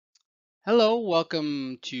Hello,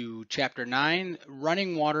 welcome to Chapter 9,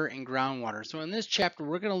 Running Water and Groundwater. So in this chapter,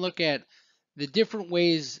 we're going to look at the different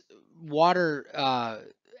ways water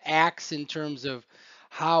acts in terms of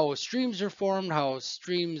how streams are formed, how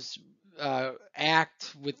streams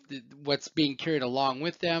act with what's being carried along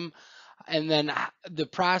with them, and then the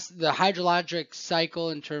hydrologic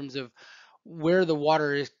cycle in terms of where the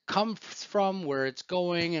water comes from, where it's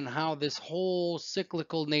going, and how this whole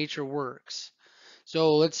cyclical nature works.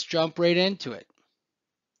 So let's jump right into it.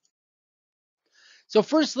 So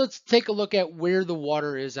first, let's take a look at where the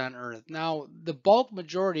water is on Earth. Now, the bulk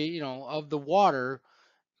majority, of the water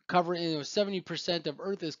covering, 70% of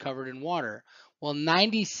Earth is covered in water. Well,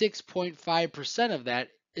 96.5% of that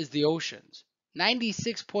is the oceans.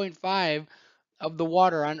 96.5 of the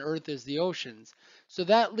water on Earth is the oceans. So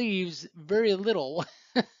that leaves very little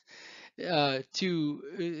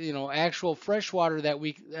to actual fresh water that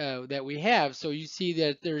we have. So you see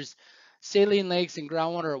that there's saline lakes and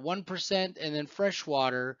groundwater at 1%, and then fresh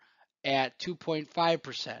water at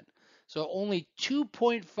 2.5%. So only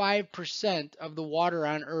 2.5% of the water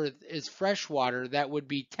on Earth is fresh water that would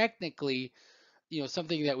be technically,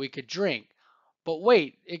 something that we could drink. But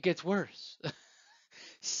wait, it gets worse.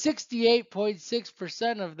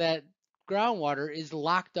 68.6% of that groundwater is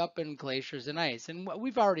locked up in glaciers and ice. And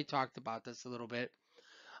we've already talked about this a little bit.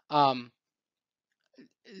 Um,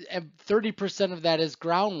 and 30% of that is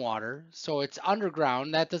groundwater, so it's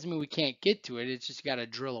underground. That doesn't mean we can't get to it. It's just got to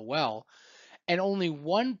drill a well. And only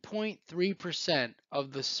 1.3%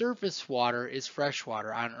 of the surface water is fresh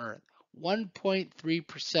water on Earth.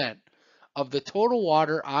 1.3% of the total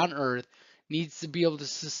water on Earth needs to be able to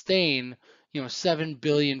sustain, 7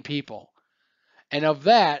 billion people. And of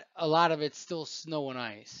that, a lot of it's still snow and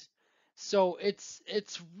ice. So it's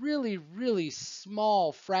really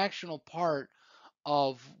small fractional part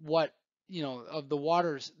of what, of the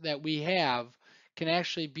waters that we have can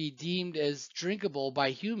actually be deemed as drinkable by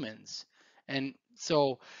humans. And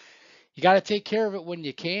so you got to take care of it when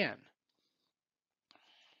you can.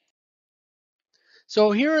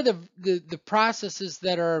 So here are the processes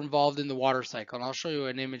that are involved in the water cycle, and I'll show you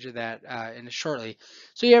an image of that in shortly.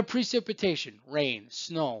 So you have precipitation, rain,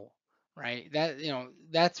 snow, right?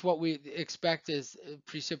 That's what we expect is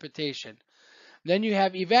precipitation. Then you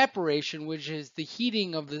have evaporation, which is the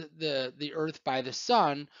heating of the earth by the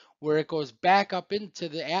sun, where it goes back up into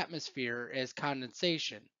the atmosphere as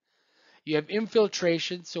condensation. You have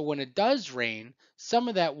infiltration, so when it does rain, some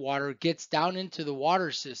of that water gets down into the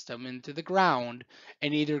water system, into the ground,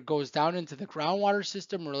 and either goes down into the groundwater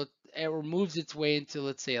system or moves its way into,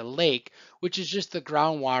 let's say, a lake, which is just the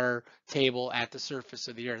groundwater table at the surface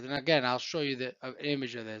of the earth. And again, I'll show you an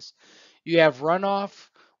image of this. You have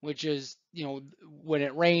runoff, which is, when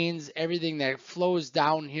it rains, everything that flows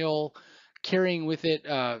downhill, carrying with it,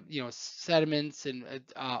 sediments and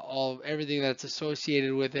all everything that's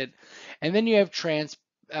associated with it. And then you have transpiration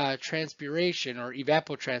or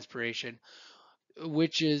evapotranspiration,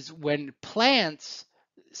 which is when plants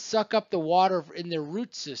suck up the water in their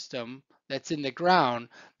root system that's in the ground.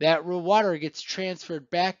 That water gets transferred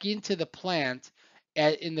back into the plant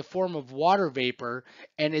in the form of water vapor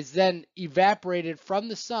and is then evaporated from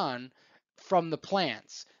the sun from the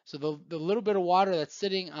plants. So the little bit of water that's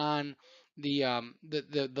sitting on the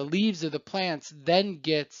leaves of the plants then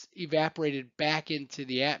gets evaporated back into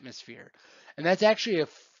the atmosphere. And that's actually a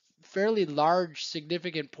fairly large,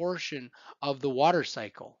 significant portion of the water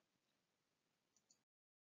cycle.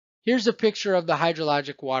 Here's a picture of the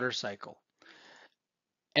hydrologic water cycle.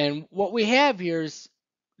 And what we have here is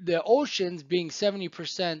the oceans being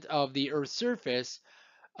 70% of the Earth's surface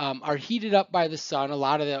are heated up by the sun. A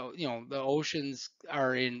lot of the oceans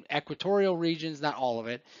are in equatorial regions, not all of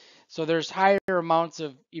it. So there's higher amounts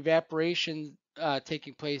of evaporation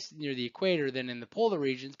taking place near the equator than in the polar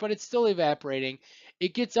regions, but it's still evaporating.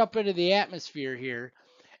 It gets up into the atmosphere here,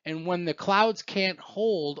 and when the clouds can't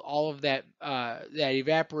hold all of that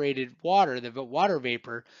evaporated water, the water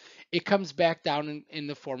vapor, it comes back down in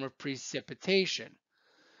the form of precipitation.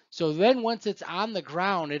 So then once it's on the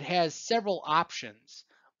ground, it has several options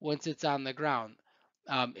once it's on the ground.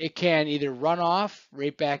 It can either run off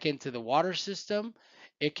right back into the water system,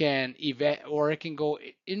 it can or it can go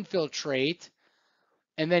infiltrate,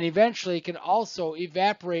 and then eventually it can also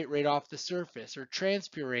evaporate right off the surface or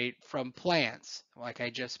transpirate from plants, like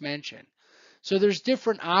I just mentioned. So there's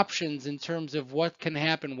different options in terms of what can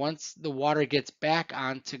happen once the water gets back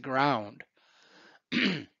onto ground.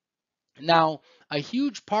 Now, a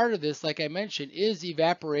huge part of this, like I mentioned, is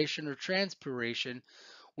evaporation or transpiration,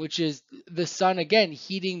 which is the sun again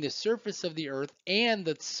heating the surface of the earth and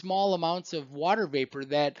the small amounts of water vapor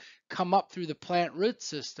that come up through the plant root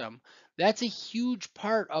system. That's a huge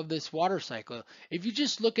part of this water cycle. If you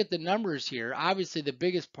just look at the numbers here, obviously the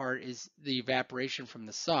biggest part is the evaporation from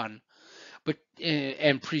the sun, but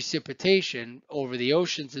and precipitation over the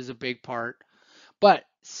oceans is a big part. But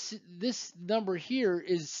this number here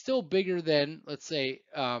is still bigger than, let's say,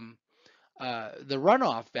 the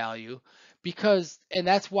runoff value, because, and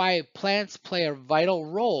that's why plants play a vital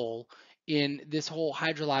role in this whole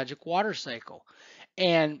hydrologic water cycle.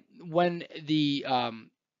 And when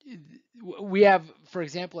we have, for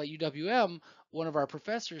example, at UWM, one of our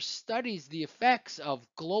professors studies the effects of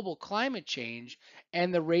global climate change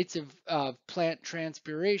and the rates of plant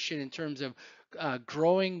transpiration in terms of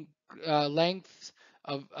growing lengths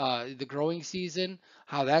of the growing season,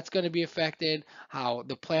 how that's going to be affected, how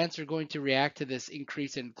the plants are going to react to this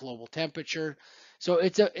increase in global temperature. So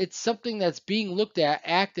it's something that's being looked at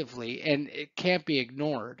actively, and it can't be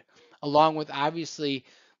ignored. Along with obviously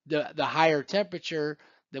the higher temperature,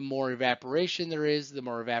 the more evaporation there is. The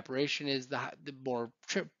more evaporation is, the more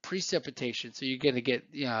precipitation. So you're going to get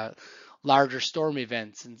larger storm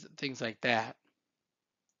events and things like that.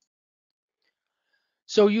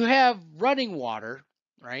 So you have running water,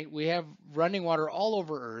 right? We have running water all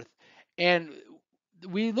over Earth, and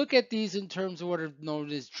we look at these in terms of what are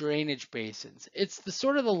known as drainage basins. It's the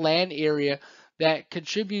sort of the land area that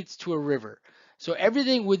contributes to a river. So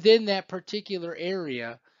everything within that particular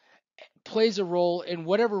area plays a role in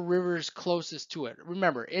whatever river is closest to it.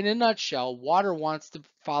 Remember, in a nutshell, water wants to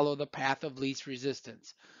follow the path of least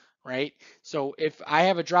resistance, right? So if I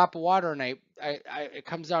have a drop of water and it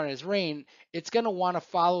comes down as rain, it's going to want to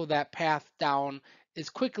follow that path down as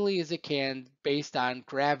quickly as it can based on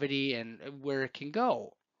gravity and where it can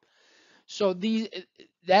go. So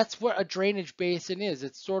that's what a drainage basin is.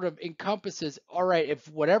 It sort of encompasses, all right, if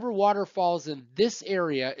whatever water falls in this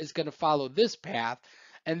area is going to follow this path,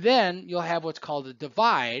 and then you'll have what's called a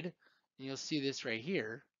divide, and you'll see this right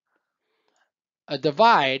here. A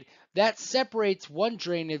divide that separates one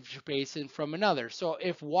drainage basin from another. So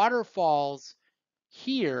if water falls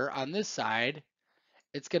here on this side,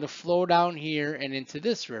 it's going to flow down here and into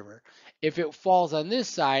this river. If it falls on this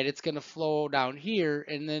side, it's going to flow down here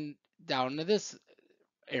and then down to this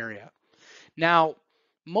area. Now,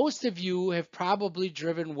 most of you have probably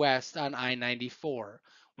driven west on I-94.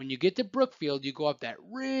 When you get to Brookfield, you go up that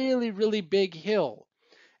really, really big hill.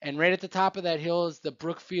 And right at the top of that hill is the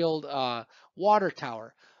Brookfield Water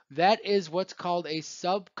Tower. That is what's called a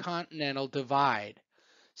subcontinental divide.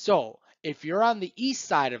 So if you're on the east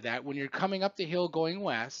side of that, when you're coming up the hill going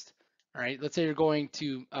west, all right, let's say you're going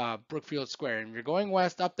to Brookfield Square and you're going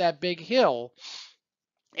west up that big hill,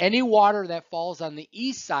 any water that falls on the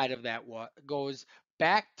east side of that goes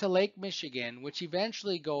back to Lake Michigan, which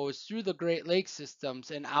eventually goes through the Great Lakes systems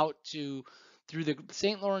and out to through the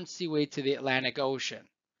St. Lawrence Seaway to the Atlantic Ocean.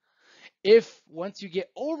 If once you get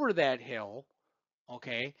over that hill,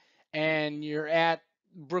 okay, and you're at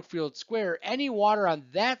Brookfield Square, any water on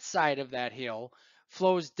that side of that hill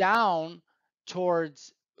flows down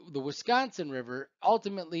towards the Wisconsin River,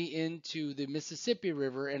 ultimately into the Mississippi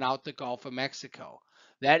River and out the Gulf of Mexico.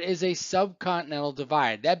 That is a subcontinental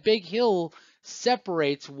divide. That big hill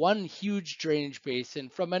separates one huge drainage basin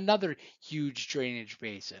from another huge drainage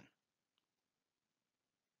basin.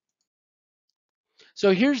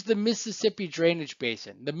 So here's the Mississippi drainage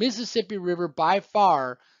basin. The Mississippi River by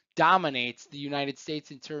far dominates the United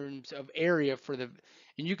States in terms of area for the,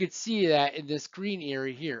 and you can see that in this green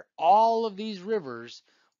area here. All of these rivers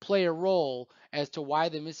play a role as to why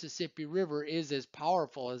the Mississippi River is as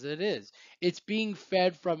powerful as it is. It's being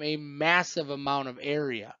fed from a massive amount of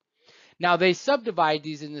area. Now they subdivide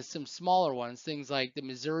these into some smaller ones, things like the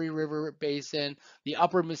Missouri River Basin, the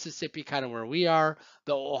upper Mississippi, kind of where we are.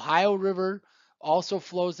 The Ohio River also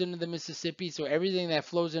flows into the Mississippi, so everything that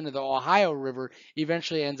flows into the Ohio River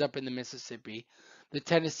eventually ends up in the Mississippi. The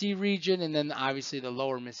Tennessee region, and then obviously the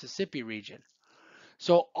lower Mississippi region.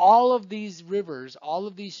 So all of these rivers, all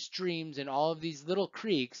of these streams, and all of these little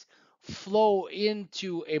creeks flow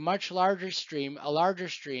into a much larger stream,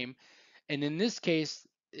 and in this case,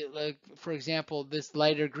 like for example, this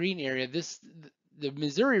lighter green area, the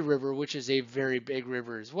Missouri River, which is a very big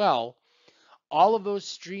river as well, all of those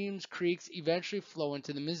streams, creeks eventually flow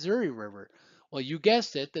into the Missouri River. Well, you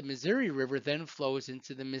guessed it, the Missouri River then flows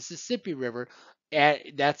into the Mississippi River.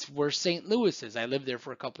 That's where St. Louis is. I lived there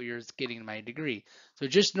for a couple years getting my degree. So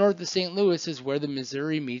just north of St. Louis is where the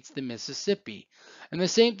Missouri meets the Mississippi. And the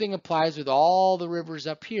same thing applies with all the rivers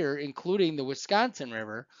up here, including the Wisconsin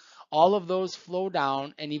River. All of those flow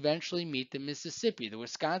down and eventually meet the Mississippi. The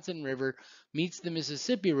Wisconsin River meets the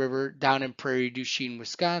Mississippi River down in Prairie du Chien,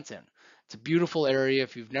 Wisconsin. It's a beautiful area.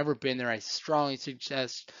 If you've never been there, I strongly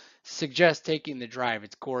suggest taking the drive.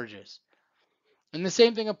 It's gorgeous. And the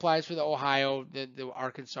same thing applies for the Ohio, the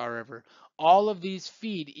Arkansas River. All of these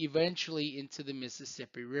feed eventually into the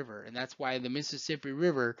Mississippi River. And that's why the Mississippi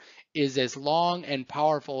River is as long and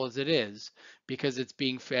powerful as it is, because it's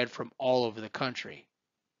being fed from all over the country.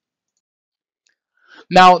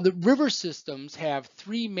 Now, the river systems have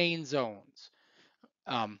three main zones.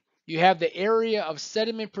 You have the area of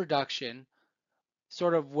sediment production,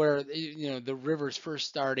 sort of where the river's first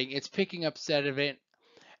starting. It's picking up sediment.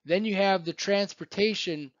 Then you have the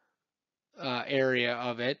transportation area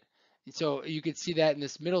of it. So you can see that in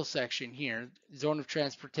this middle section here, zone of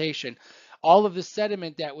transportation. All of the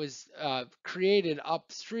sediment that was created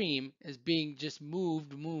upstream is being just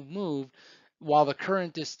moved, while the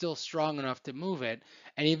current is still strong enough to move it.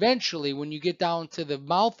 And eventually, when you get down to the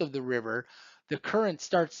mouth of the river, the current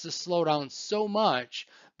starts to slow down so much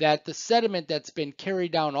that the sediment that's been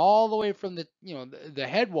carried down all the way from the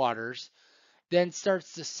headwaters then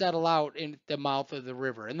starts to settle out in the mouth of the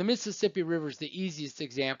river. And the Mississippi River is the easiest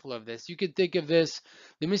example of this. You could think of this,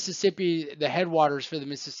 the Mississippi, the headwaters for the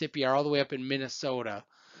Mississippi are all the way up in Minnesota.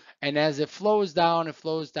 And as it flows down,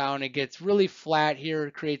 it gets really flat here.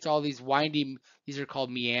 It creates all these winding, these are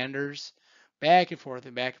called meanders, back and forth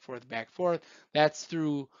and back and forth and back and forth. That's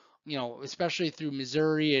through, especially through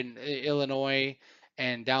Missouri and Illinois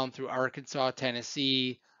and down through Arkansas,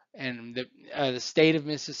 Tennessee, and the state of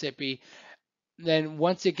Mississippi. Then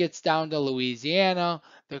once it gets down to Louisiana,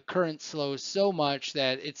 the current slows so much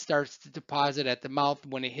that it starts to deposit at the mouth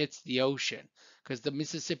when it hits the ocean, because the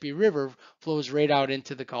Mississippi River flows right out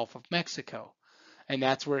into the Gulf of Mexico. And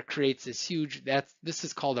that's where it creates this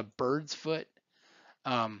is called a bird's foot.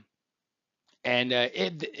 Um, and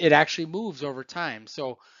it actually moves over time.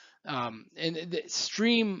 So and the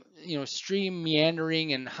stream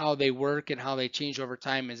meandering and how they work and how they change over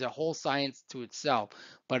time is a whole science to itself.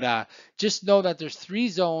 But just know that there's three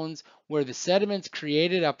zones where the sediment's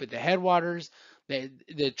created up at the headwaters,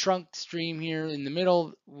 the trunk stream here in the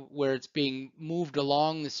middle where it's being moved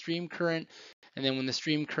along the stream current, and then when the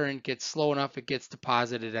stream current gets slow enough, it gets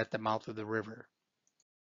deposited at the mouth of the river.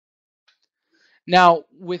 Now,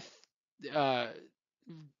 with uh,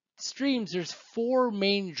 streams, there's four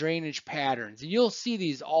main drainage patterns, and you'll see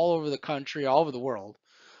these all over the country, all over the world.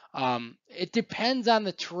 It depends on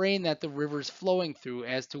the terrain that the river's flowing through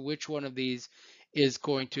as to which one of these is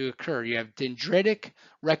going to occur. You have dendritic,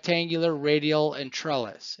 rectangular, radial, and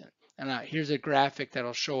trellis. And here's a graphic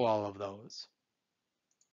that'll show all of those.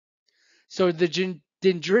 So the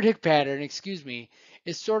dendritic pattern, excuse me,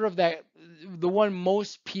 is sort of the one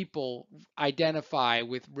most people identify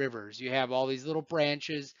with rivers. You have all these little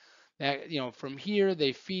branches that, from here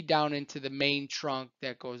they feed down into the main trunk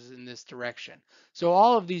that goes in this direction. So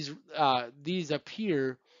all of these up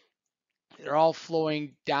here, they're all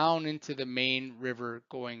flowing down into the main river,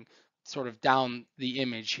 going sort of down the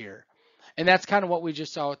image here. And that's kind of what we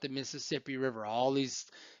just saw with the Mississippi River. All these,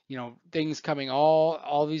 things coming,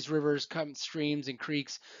 all these rivers, come streams and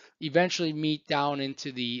creeks, eventually meet down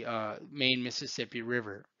into the main Mississippi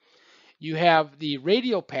River. You have the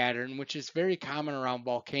radial pattern, which is very common around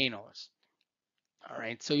volcanoes. All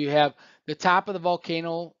right, so you have the top of the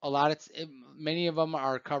volcano. Many of them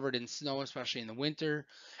are covered in snow, especially in the winter.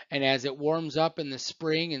 And as it warms up in the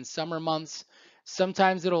spring and summer months,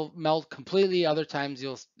 sometimes it'll melt completely. Other times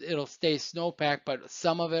it'll stay snowpack, but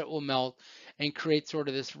some of it will melt and create sort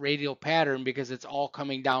of this radial pattern because it's all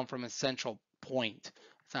coming down from a central point.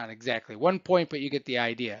 It's not exactly one point, but you get the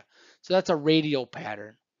idea. So that's a radial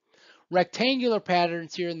pattern. Rectangular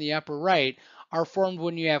patterns here in the upper right are formed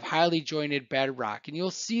when you have highly jointed bedrock. And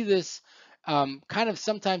you'll see this kind of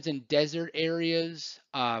sometimes in desert areas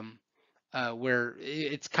where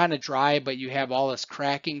it's kind of dry, but you have all this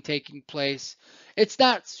cracking taking place. It's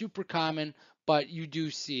not super common, but you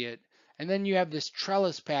do see it. And then you have this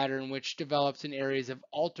trellis pattern, which develops in areas of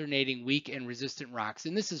alternating weak and resistant rocks.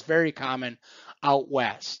 And this is very common out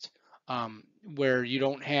west, where you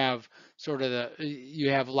don't have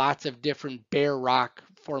you have lots of different bare rock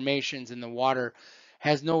formations, and the water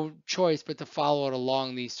has no choice but to follow it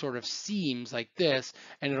along these sort of seams like this,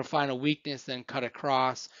 and it'll find a weakness, then cut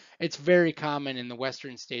across. It's very common in the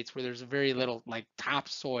western states where there's very little like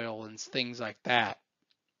topsoil and things like that.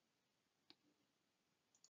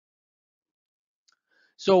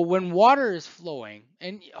 So when water is flowing,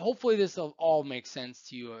 and hopefully this will all make sense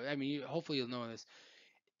to you. I mean, hopefully you'll know this.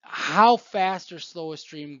 How fast or slow a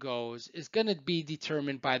stream goes is going to be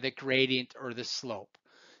determined by the gradient or the slope.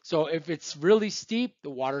 So if it's really steep, the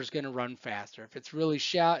water's going to run faster. If it's really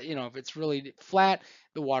shallow, if it's really flat,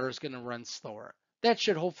 the water's going to run slower. That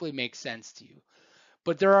should hopefully make sense to you.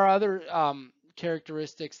 But there are other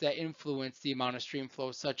characteristics that influence the amount of stream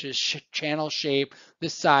flow, such as channel shape, the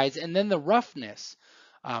size, and then the roughness.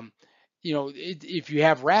 Um, if you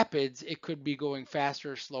have rapids, it could be going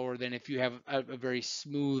faster or slower than if you have a very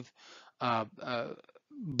smooth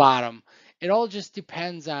bottom. It all just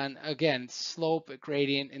depends on, again, slope,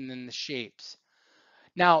 gradient, and then the shapes.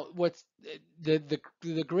 Now, what's the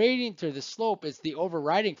gradient or the slope is the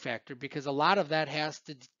overriding factor because a lot of that has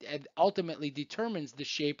to ultimately determines the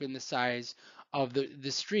shape and the size of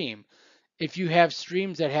the stream. If you have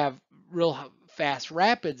streams that have real fast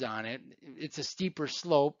rapids on it, it's a steeper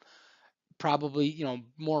slope, probably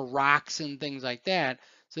more rocks and things like that.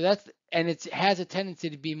 So that's and it has a tendency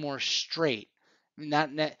to be more straight,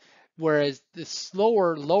 not net. Whereas the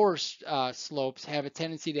slower, lower slopes have a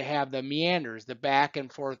tendency to have the meanders, the back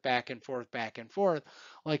and forth, back and forth, back and forth,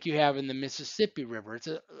 like you have in the Mississippi River. It's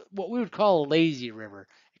what we would call a lazy river.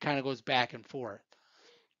 It kind of goes back and forth.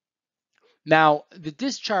 Now, the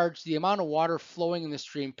discharge, the amount of water flowing in the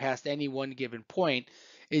stream past any one given point,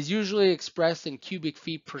 is usually expressed in cubic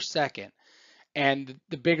feet per second. And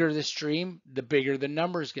the bigger the stream, the bigger the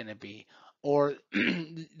number is going to be. Or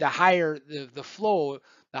the higher the flow,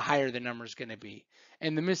 the higher the number is going to be.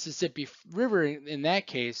 And the Mississippi River, in that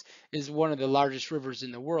case, is one of the largest rivers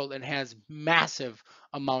in the world and has massive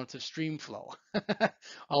amounts of stream flow.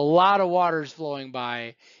 A lot of water is flowing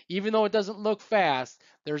by. Even though it doesn't look fast,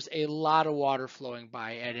 there's a lot of water flowing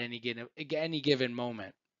by at any given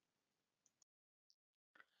moment.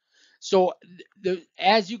 So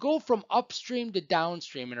as you go from upstream to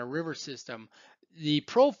downstream in a river system, the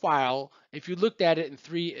profile, if you looked at it in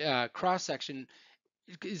three cross section,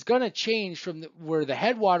 is going to change from where the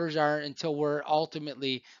headwaters are until where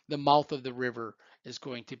ultimately the mouth of the river is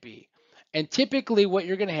going to be. And typically what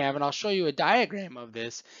you're going to have, and I'll show you a diagram of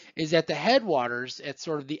this, is at the headwaters, at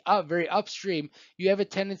sort of the very upstream, you have a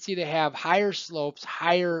tendency to have higher slopes,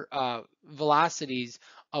 higher velocities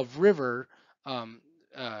of um,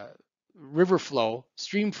 uh, river flow,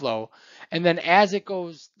 stream flow. And then as it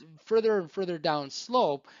goes further and further down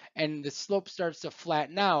slope, and the slope starts to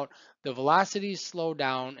flatten out, the velocities slow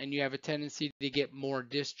down and you have a tendency to get more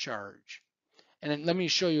discharge. And then let me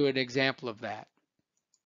show you an example of that.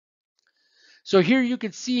 So here you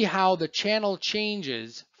can see how the channel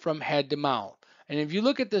changes from head to mouth. And if you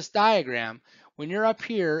look at this diagram, when you're up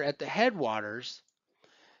here at the headwaters,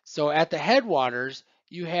 so at the headwaters,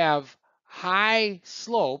 you have high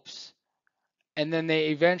slopes and then they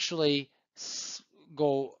eventually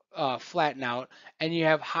go flatten out, and you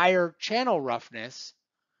have higher channel roughness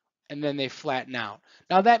and then they flatten out.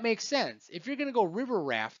 Now that makes sense. If you're going to go river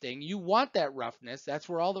rafting, you want that roughness. That's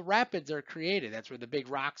where all the rapids are created. That's where the big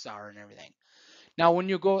rocks are and everything. Now, when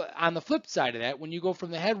you go on the flip side of that, when you go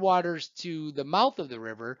from the headwaters to the mouth of the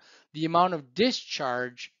river, the amount of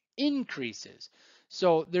discharge increases.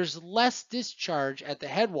 So there's less discharge at the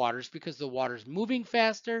headwaters because the water's moving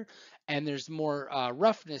faster and there's more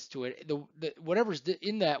roughness to it. Whatever's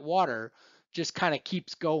in that water just kind of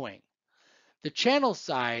keeps going. The channel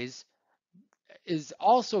size is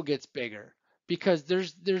also gets bigger because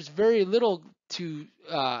there's very little to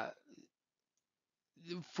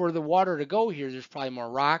for the water to go here. There's probably more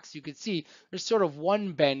rocks. You can see there's sort of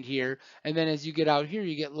one bend here, and then as you get out here,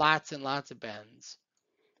 you get lots and lots of bends.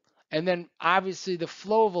 And then obviously the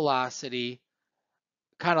flow velocity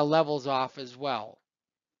kind of levels off as well.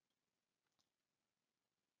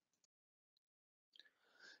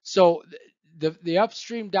 So the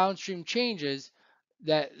upstream downstream changes,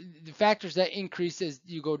 that the factors that increase as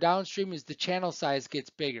you go downstream is the channel size gets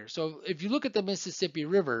bigger. So if you look at the Mississippi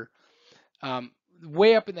River, um,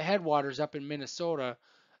 way up in the headwaters up in Minnesota,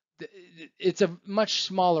 it's a much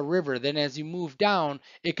smaller river. Then as you move down,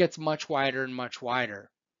 it gets much wider and much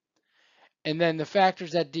wider. And then the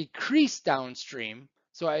factors that decrease downstream.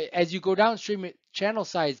 So as you go downstream, channel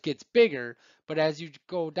size gets bigger, but as you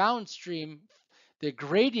go downstream, the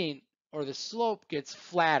gradient or the slope gets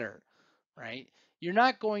flatter, right? You're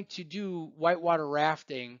not going to do whitewater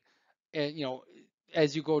rafting, and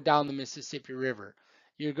as you go down the Mississippi River.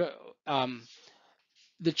 You're go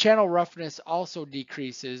The channel roughness also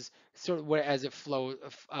decreases sort of as it flows,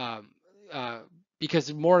 uh,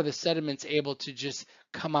 because more of the sediment's able to just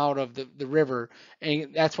come out of the river,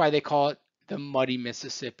 and that's why they call it the muddy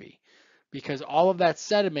Mississippi, because all of that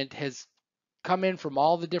sediment has come in from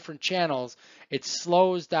all the different channels. It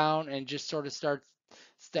slows down and just sort of starts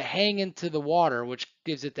to hang into the water, which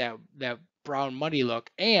gives it that brown muddy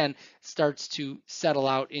look, and starts to settle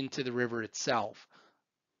out into the river itself.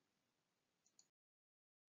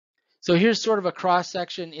 So here's sort of a cross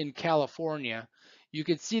section in California. You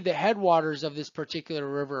can see the headwaters of this particular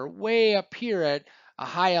river way up here at a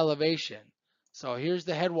high elevation. So here's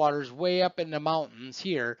the headwaters way up in the mountains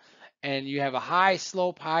here, and you have a high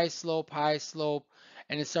slope, high slope, high slope,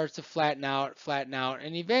 and it starts to flatten out,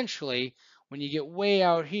 and eventually, when you get way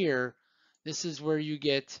out here, this is where you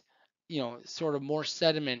get, sort of more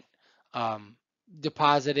sediment um,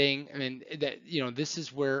 depositing. I mean, this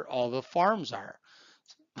is where all the farms are.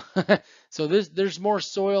 So there's more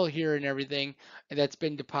soil here and everything that's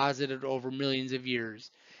been deposited over millions of years.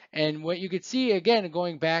 And what you could see again,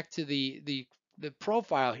 going back to the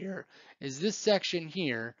profile here, is this section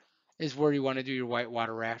here is where you want to do your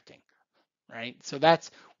whitewater rafting, right? So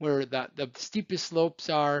that's where the steepest slopes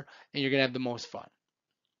are, and you're gonna have the most fun.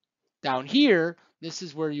 Down here, this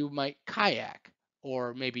is where you might kayak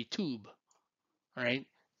or maybe tube, right?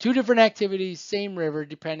 Two different activities, same river,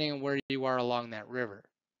 depending on where you are along that river.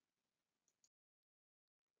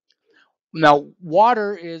 Now,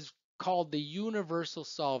 water is called the universal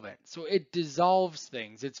solvent. So it dissolves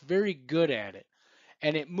things. It's very good at it.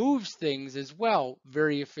 And it moves things as well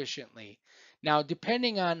very efficiently. Now,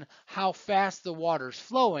 depending on how fast the water's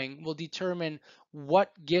flowing will determine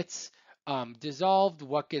what gets dissolved,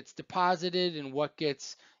 what gets deposited, and what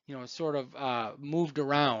gets, sort of moved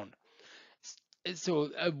around. So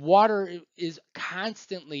water is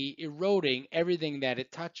constantly eroding everything that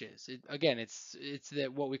it touches. Again, it's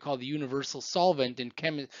that what we call the universal solvent in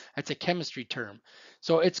that's a chemistry term.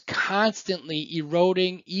 So it's constantly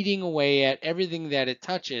eroding, eating away at everything that it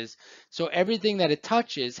touches. So everything that it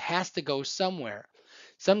touches has to go somewhere.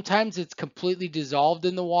 Sometimes it's completely dissolved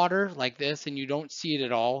in the water like this, and you don't see it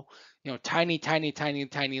at all. Tiny, tiny, tiny,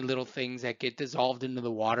 tiny little things that get dissolved into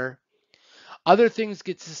the water. Other things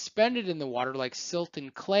get suspended in the water, like silt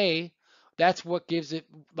and clay. That's what gives it,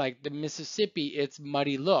 like the Mississippi, its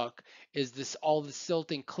muddy look, is this all the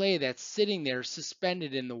silt and clay that's sitting there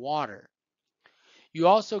suspended in the water. You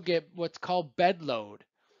also get what's called bed load.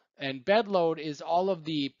 And bed load is all of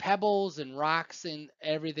the pebbles and rocks and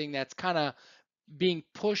everything that's kind of being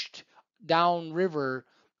pushed down river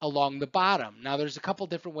along the bottom. Now there's a couple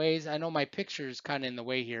different ways. I know my picture is kind of in the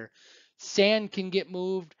way here. Sand can get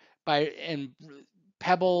moved and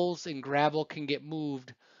pebbles and gravel can get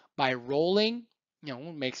moved by rolling.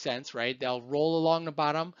 It makes sense, right? They'll roll along the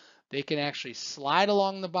bottom. They can actually slide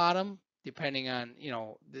along the bottom depending on,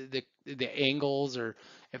 the angles or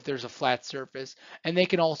if there's a flat surface. And they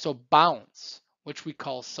can also bounce, which we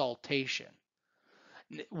call saltation.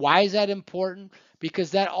 Why is that important?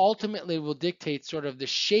 Because that ultimately will dictate sort of the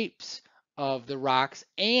shapes of the rocks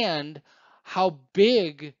and how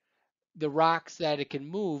big the rocks that it can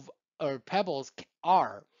move or pebbles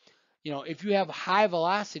are. If you have high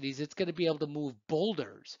velocities, it's going to be able to move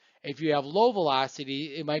boulders. If you have low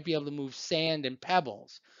velocity, it might be able to move sand and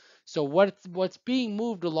pebbles. So what's being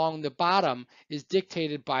moved along the bottom is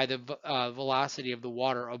dictated by the velocity of the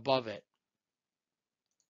water above it.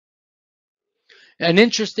 An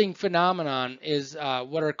interesting phenomenon is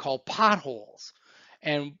what are called potholes.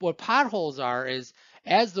 And what potholes are is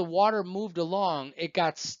as the water moved along, it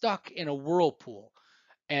got stuck in a whirlpool.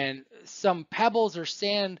 And some pebbles or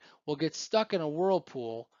sand will get stuck in a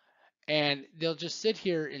whirlpool and they'll just sit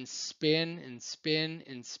here and spin and spin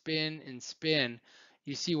and spin and spin.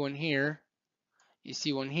 You see one here, you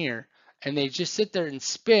see one here, and they just sit there and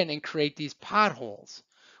spin and create these potholes,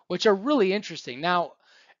 which are really interesting. Now,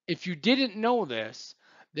 if you didn't know this,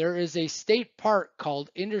 there is a state park called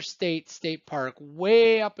Interstate State Park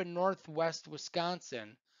way up in northwest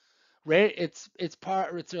Wisconsin. Right, it's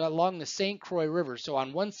along the St. Croix River. So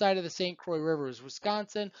on one side of the St. Croix River is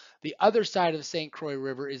Wisconsin, the other side of the St. Croix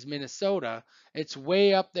River is Minnesota. It's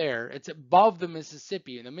way up there. It's above the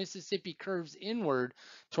Mississippi, and the Mississippi curves inward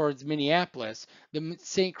towards Minneapolis. The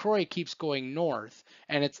St. Croix keeps going north,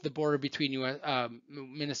 and it's the border between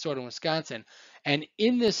Minnesota and Wisconsin. And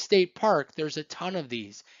in this state park, there's a ton of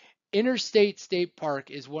these. Interstate State Park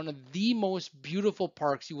is one of the most beautiful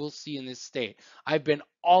parks you will see in this state. I've been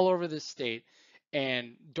all over this state,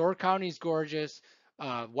 and Door County is gorgeous.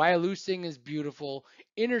 Wyalusing is beautiful.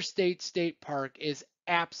 Interstate State Park is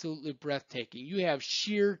absolutely breathtaking. You have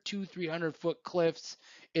sheer 300 foot cliffs.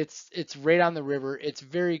 It's right on the river. It's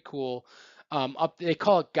very cool. Up they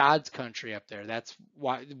call it God's country up there. That's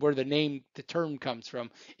where the term comes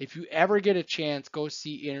from. If you ever get a chance, go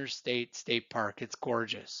see Interstate State Park. It's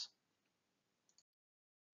gorgeous.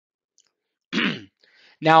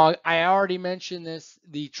 Now, I already mentioned this,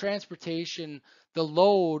 the transportation, the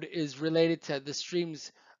load is related to the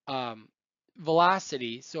stream's um,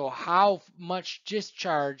 velocity. So how much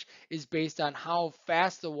discharge is based on how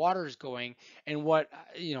fast the water is going, and what,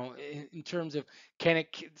 in terms of, can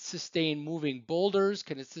it sustain moving boulders?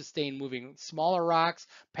 Can it sustain moving smaller rocks,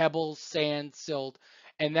 pebbles, sand, silt?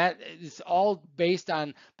 And that is all based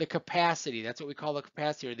on the capacity. That's what we call the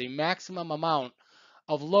capacity, or the maximum amount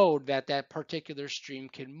of load that that particular stream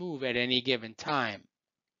can move at any given time.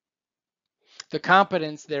 The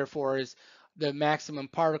competence, therefore, is the maximum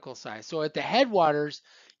particle size. So at the headwaters,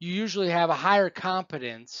 you usually have a higher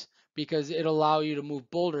competence because it'll allow you to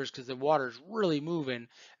move boulders because the water's really moving.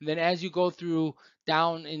 And then as you go through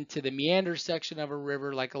down into the meander section of a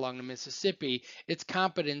river, like along the Mississippi, its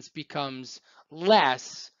competence becomes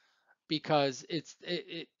less because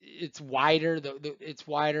it's wider. It's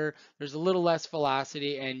wider. There's a little less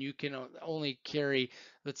velocity, and you can only carry,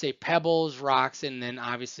 let's say, pebbles, rocks, and then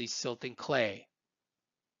obviously silt and clay.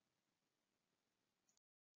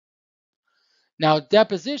 Now,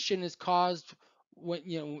 deposition is caused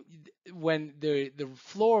when, when the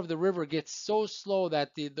flow of the river gets so slow that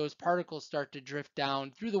those particles start to drift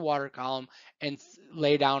down through the water column and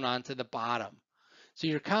lay down onto the bottom. So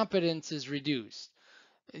your competence is reduced.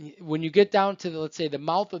 When you get down to let's say the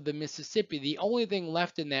mouth of the Mississippi, the only thing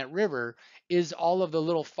left in that river is all of the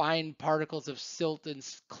little fine particles of silt and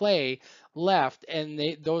clay left, and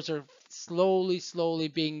those are slowly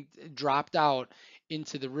being dropped out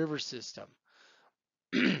into the river system.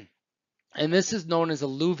 And this is known as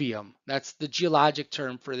alluvium. That's the geologic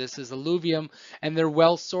term for this, is alluvium, and they're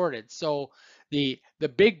well sorted. So the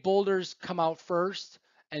big boulders come out first,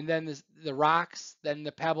 and then the rocks, then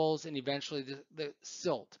the pebbles, and eventually the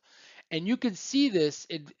silt. And you can see this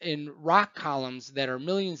in rock columns that are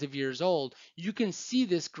millions of years old. You can see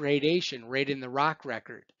this gradation right in the rock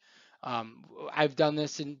record. I've done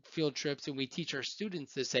this in field trips, and we teach our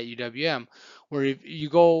students this at UWM, where if you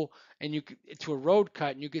go and to a road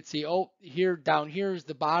cut, and you could see, oh, here down here is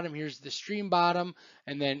the bottom, here's the stream bottom,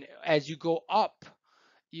 and then as you go up,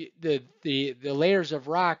 the layers of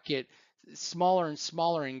rock get smaller and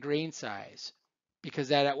smaller in grain size, because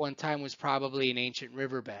that at one time was probably an ancient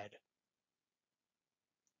riverbed.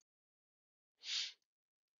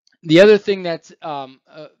 The other thing that's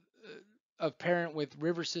apparent with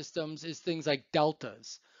river systems is things like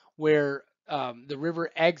deltas, where the river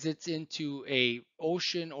exits into a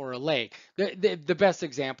ocean or a lake. The best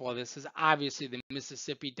example of this is obviously the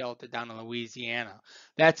Mississippi Delta down in Louisiana.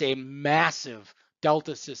 That's a massive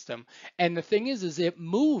delta system, and the thing is it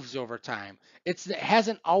moves over time. It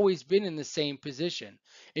hasn't always been in the same position.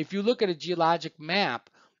 If you look at a geologic map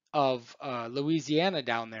of Louisiana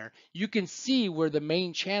down there, you can see where the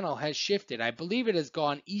main channel has shifted. I believe it has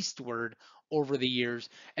gone eastward over the years,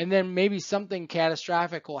 and then maybe something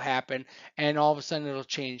catastrophic will happen, and all of a sudden it'll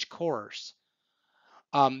change course.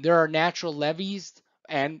 There are natural levees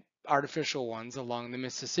and artificial ones along the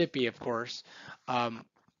Mississippi, of course,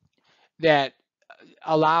 that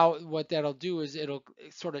allow, what that'll do is it'll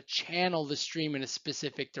sort of channel the stream in a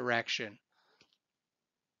specific direction.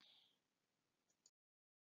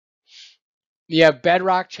 You have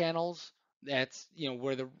bedrock channels. That's,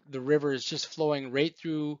 where the river is just flowing right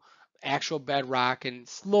through actual bedrock and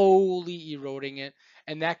slowly eroding it.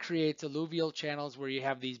 And that creates alluvial channels where you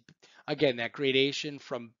have these, again, that gradation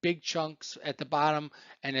from big chunks at the bottom.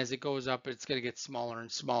 And as it goes up, it's going to get smaller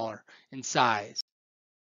and smaller in size.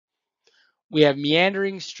 We have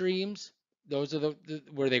meandering streams. Those are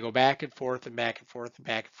where they go back and forth and back and forth and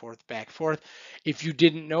back and forth, back and forth. If you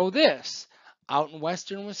didn't know this, out in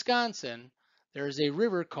western Wisconsin, there is a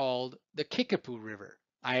river called the Kickapoo River.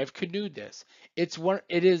 I have canoed this. It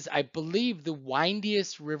is, I believe, the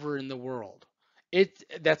windiest river in the world.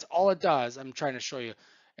 That's all it does. I'm trying to show you.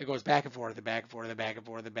 It goes back and forth and back and forth and back and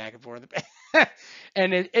forth and back and forth.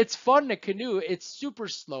 And it's fun to canoe. It's super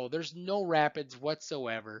slow. There's no rapids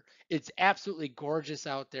whatsoever. It's absolutely gorgeous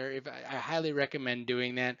out there. I highly recommend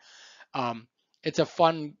doing that. Um, it's a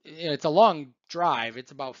fun, it's a long drive.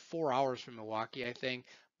 It's about 4 hours from Milwaukee, I think,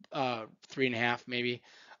 3.5 maybe.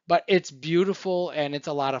 But it's beautiful and it's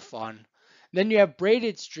a lot of fun. Then you have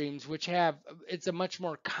braided streams, which it's a much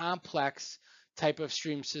more complex type of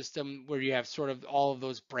stream system where you have sort of all of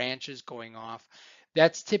those branches going off.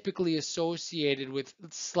 That's typically associated with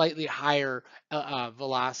slightly higher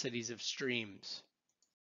velocities of streams.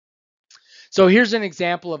 So here's an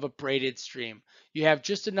example of a braided stream. You have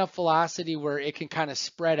just enough velocity where it can kind of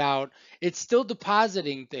spread out. It's still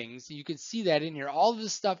depositing things. You can see that in here. All of the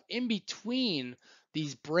stuff in between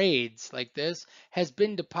these braids like this has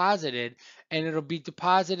been deposited, and it'll be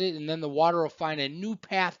deposited, and then the water will find a new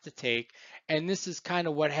path to take. And this is kind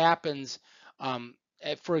of what happens,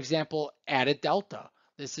 for example, at a delta.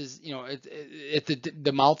 This is, at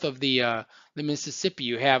the mouth of the Mississippi.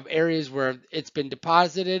 You have areas where it's been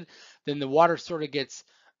deposited, then the water sort of gets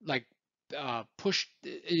like pushed,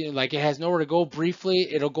 like it has nowhere to go briefly.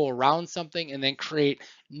 It'll go around something and then create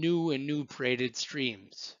new braided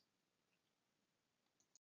streams.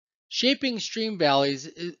 Shaping stream valleys,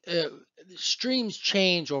 streams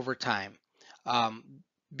change over time um,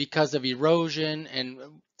 because of erosion. And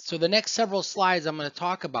so the next several slides I'm going to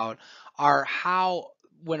talk about are how,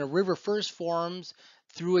 when a river first forms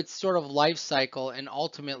through its sort of life cycle and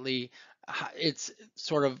ultimately its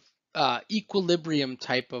sort of equilibrium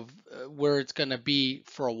type of where it's going to be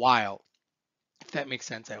for a while, if that makes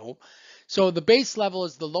sense, I hope. So the base level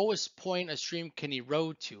is the lowest point a stream can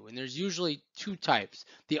erode to, and there's usually two types.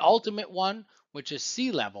 The ultimate one, which is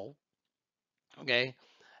sea level, okay?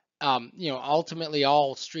 Ultimately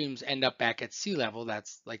all streams end up back at sea level.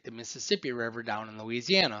 That's like the Mississippi River down in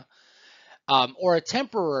Louisiana. Or a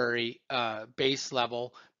temporary base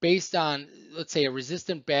level based on, let's say, a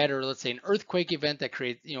resistant bed, or let's say an earthquake event that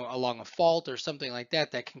creates, along a fault or something like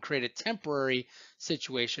that, that can create a temporary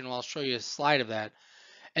situation. Well, I'll show you a slide of that.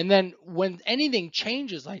 And then when anything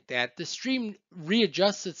changes like that, the stream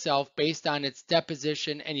readjusts itself based on its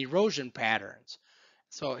deposition and erosion patterns.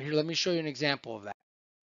 So here, let me show you an example of that.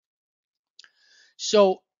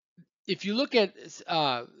 So if you look at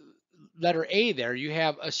letter A there, you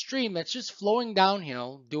have a stream that's just flowing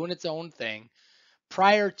downhill, doing its own thing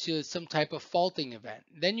prior to some type of faulting event.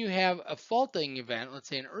 Then you have a faulting event, let's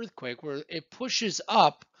say an earthquake, where it pushes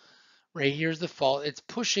up, right here's the fault, it's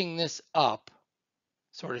pushing this up,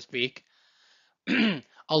 so to speak,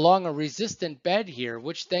 along a resistant bed here,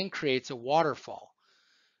 which then creates a waterfall.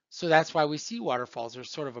 So that's why we see waterfalls. There's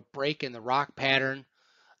sort of a break in the rock pattern,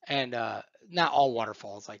 and not all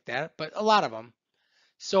waterfalls like that, but a lot of them.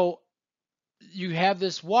 So you have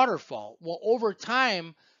this waterfall. Well, over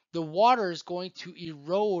time, the water is going to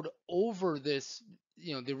erode over this,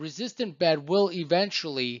 the resistant bed will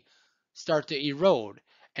eventually start to erode.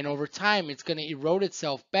 And over time, it's going to erode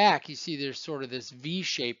itself back. You see there's sort of this V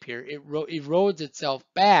shape here. It erodes itself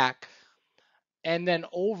back, and then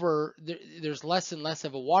there's less and less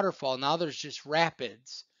of a waterfall. Now there's just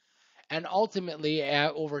rapids. And ultimately,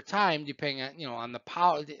 over time, depending on, on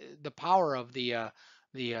the power of the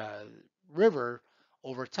river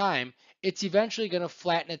over time, it's eventually going to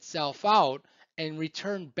flatten itself out and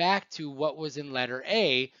return back to what was in letter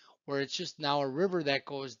A, where it's just now a river that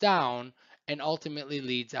goes down and ultimately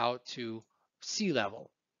leads out to sea level.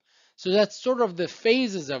 So that's sort of the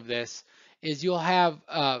phases of this. Is you'll have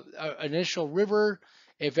an initial river.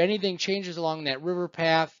 If anything changes along that river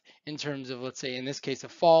path in terms of, let's say in this case, a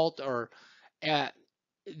fault, or uh,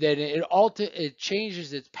 then it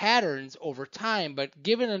changes its patterns over time. But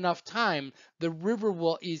given enough time, the river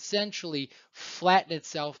will essentially flatten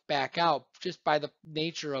itself back out just by the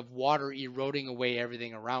nature of water eroding away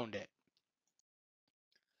everything around it.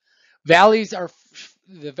 Valleys are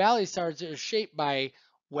the valley stars are shaped by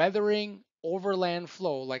weathering, overland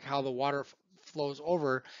flow, like how the water flows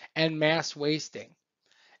over, and mass wasting.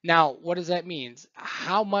 Now, what does that mean?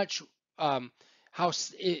 How much,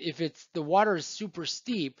 if it's the water is super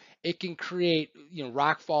steep, it can create,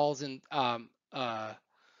 rock falls and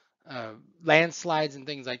landslides and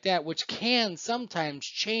things like that, which can sometimes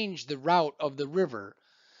change the route of the river.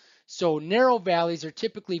 So narrow valleys are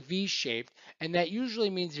typically V-shaped, and that usually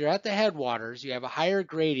means you're at the headwaters, you have a higher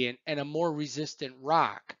gradient and a more resistant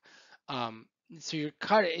rock. Um, so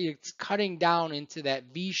it's cutting down into that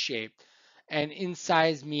V shape and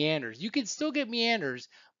incised meanders. You can still get meanders,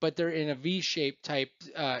 but they're in a V-shaped type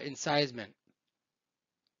incisement.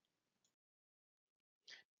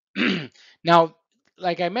 Now,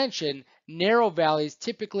 like I mentioned, narrow valleys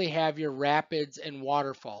typically have your rapids and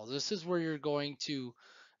waterfalls. This is where you're going to,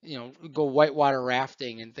 go whitewater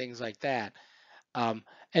rafting and things like that. Um,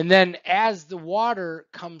 and then as the water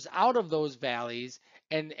comes out of those valleys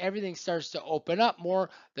and everything starts to open up more,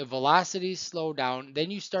 the velocities slow down. Then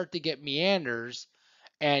you start to get meanders,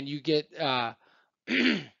 and you get uh,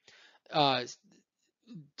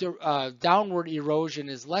 downward erosion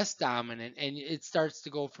is less dominant, and it starts to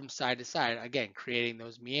go from side to side, again, creating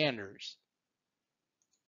those meanders.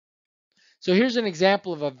 So here's an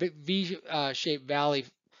example of a V-shaped valley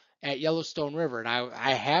at Yellowstone River, and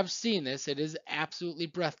I have seen this. It is absolutely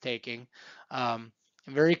breathtaking,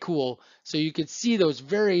 very cool. So you can see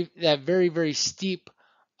that very steep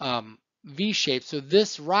V shape. So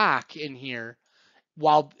this rock in here,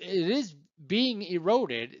 while it is being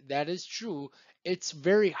eroded, that is true. It's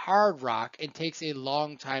very hard rock and takes a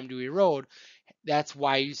long time to erode. That's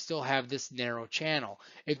why you still have this narrow channel.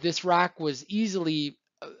 If this rock was easily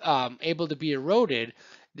able to be eroded,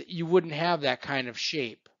 you wouldn't have that kind of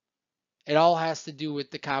shape. It all has to do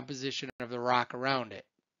with the composition of the rock around it.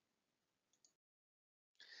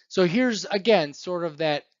 So here's again sort of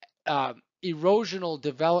that erosional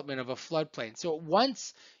development of a floodplain. So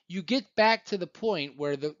once you get back to the point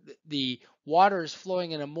where the water is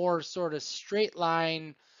flowing in a more sort of straight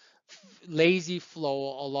line, lazy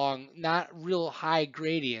flow along not real high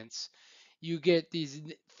gradients, you get these.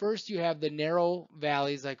 First you have the narrow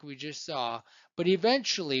valleys like we just saw, but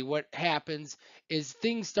eventually what happens is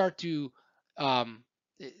things start to um,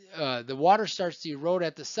 the water starts to erode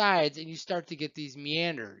at the sides, and you start to get these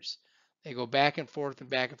meanders. They go back and forth and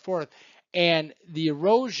back and forth, and the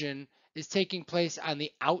erosion is taking place on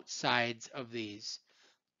the outsides of these.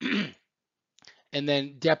 And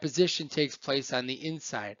then deposition takes place on the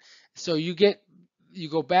inside. So you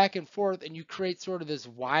go back and forth and you create sort of this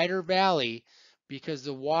wider valley because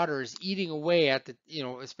the water is eating away at the,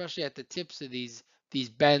 especially at the tips of these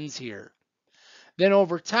bends here. Then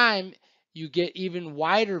over time, you get even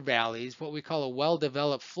wider valleys, what we call a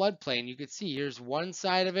well-developed floodplain. You can see here's one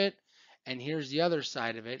side of it, and here's the other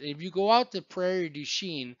side of it. And if you go out to Prairie du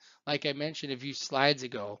Chien, like I mentioned a few slides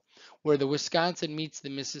ago, where the Wisconsin meets the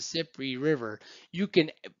Mississippi River, you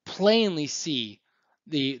can plainly see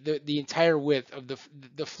the entire width of the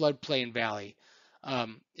floodplain valley.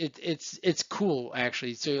 It's cool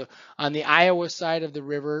actually. So on the Iowa side of the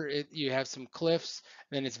river, you have some cliffs.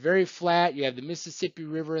 Then it's very flat. You have the Mississippi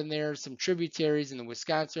River in there, some tributaries in the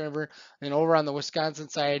Wisconsin River. And then over on the Wisconsin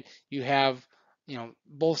side, you have,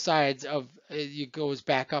 both sides of it goes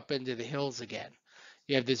back up into the hills again.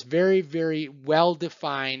 You have this very, very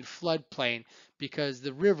well-defined floodplain because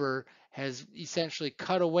the river has essentially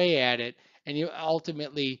cut away at it, and you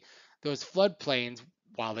ultimately those floodplains,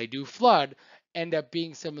 while they do flood, end up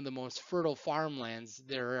being some of the most fertile farmlands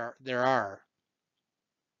there are.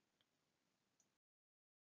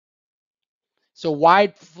 So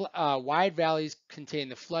wide valleys contain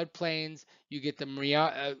the floodplains. You get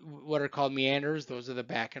the what are called meanders. Those are the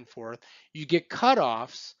back and forth. You get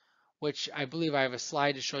cutoffs, which I believe I have a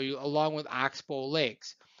slide to show you, along with oxbow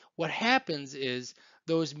lakes. What happens is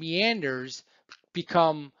those meanders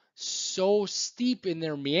become so steep in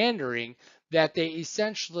their meandering that they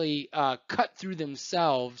essentially cut through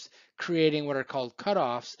themselves, creating what are called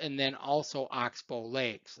cutoffs, and then also oxbow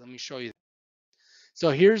lakes. Let me show you. So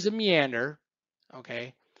here's a meander.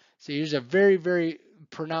 Okay, so here's a very, very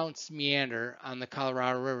pronounced meander on the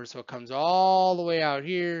Colorado River. So it comes all the way out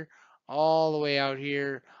here, all the way out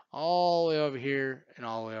here, all the way over here, and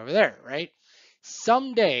all the way over there, right?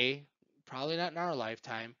 Someday, probably not in our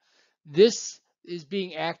lifetime, this is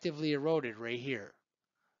being actively eroded right here.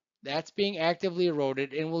 That's being actively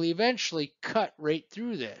eroded and will eventually cut right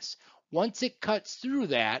through this. Once it cuts through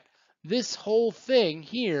that, this whole thing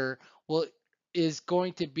here will is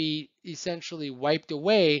going to be essentially wiped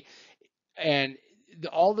away, and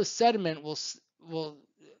all the sediment will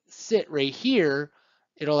sit right here.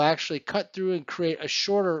 It'll actually cut through and create a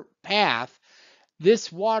shorter path.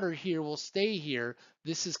 This water here will stay here.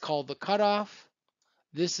 This is called the cutoff.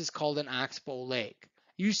 This is called an oxbow lake.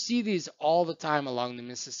 You see these all the time along the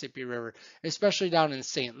Mississippi River, especially down in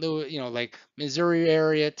St. Louis, like Missouri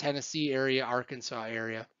area, Tennessee area, Arkansas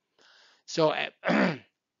area. So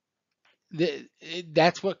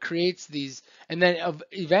that's what creates these, and then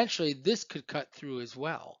eventually this could cut through as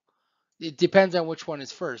well. It depends on which one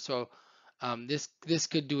is first. So this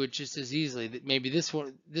could do it just as easily. Maybe this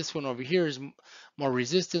one over here is more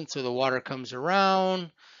resistant, so the water comes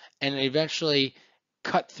around and eventually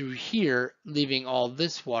cut through here, leaving all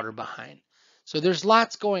this water behind. So there's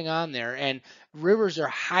lots going on there, and rivers are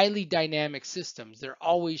highly dynamic systems. They're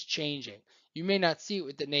always changing. You may not see it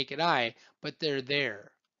with the naked eye, but they're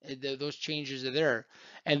there. Those changes are there.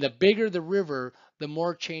 And the bigger the river, the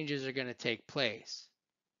more changes are going to take place.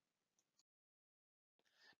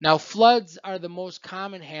 Now, floods are the most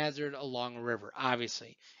common hazard along a river,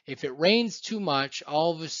 obviously. If it rains too much,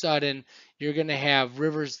 all of a sudden you're going to have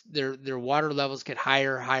rivers, their water levels get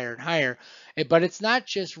higher, higher, and higher. But it's not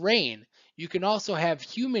just rain. You can also have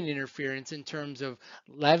human interference in terms of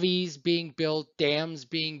levees being built, dams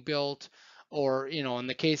being built, or, in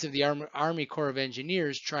the case of the Army Corps of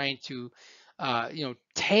Engineers, trying to,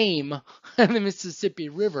 tame the Mississippi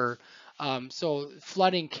River, so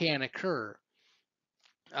flooding can occur.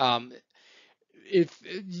 Um, if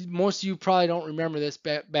most of you probably don't remember this,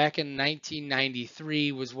 back in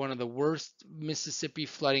 1993 was one of the worst Mississippi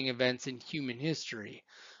flooding events in human history.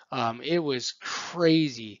 It was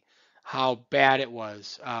crazy how bad it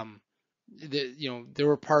was. There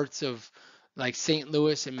were parts of like St.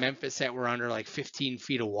 Louis and Memphis that were under like 15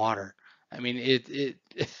 feet of water. I mean,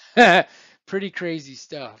 it pretty crazy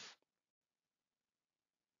stuff.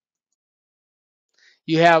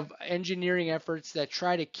 You have engineering efforts that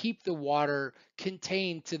try to keep the water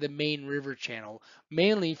contained to the main river channel,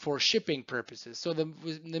 mainly for shipping purposes. So the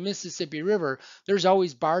Mississippi River, there's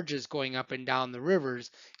always barges going up and down the rivers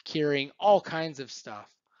carrying all kinds of stuff.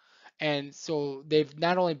 And so they've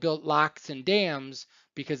not only built locks and dams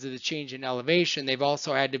because of the change in elevation, they've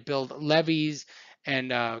also had to build levees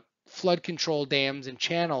and flood control dams and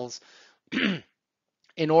channels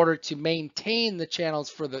in order to maintain the channels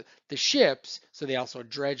for the ships, so they also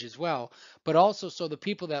dredge as well, but also so the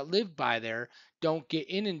people that live by there don't get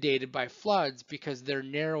inundated by floods because they're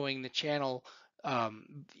narrowing the channel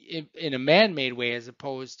in a man-made way as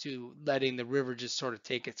opposed to letting the river just sort of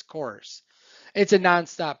take its course. It's a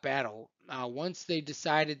nonstop battle. Once they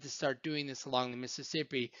decided to start doing this along the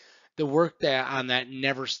Mississippi, the work on that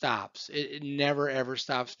never stops. It never ever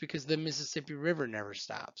stops because the Mississippi River never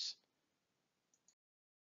stops.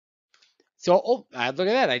 So, oh, look at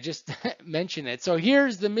that. I just mentioned it. So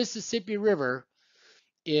here's the Mississippi River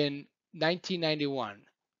in 1991.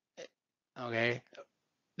 Okay.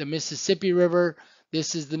 The Mississippi River.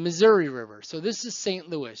 This is the Missouri River. So this is St.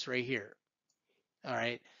 Louis right here. All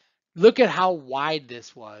right. Look at how wide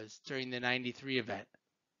this was during the 93 event.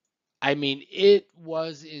 I mean, it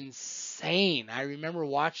was insane. I remember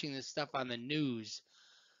watching this stuff on the news,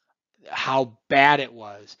 how bad it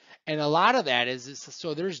was. And a lot of that is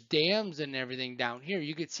so there's dams and everything down here.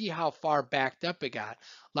 You could see how far backed up it got.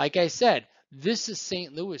 Like I said, this is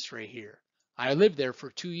St. Louis right here. I lived there for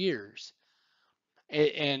 2 years.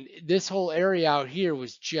 And this whole area out here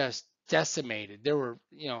was just decimated. There were,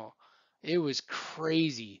 it was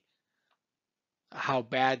crazy how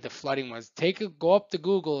bad the flooding was. Go up to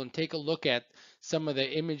Google and take a look at some of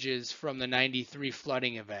the images from the 93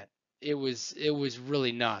 flooding event. It was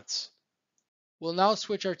really nuts. We'll now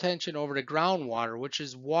switch our attention over to groundwater, which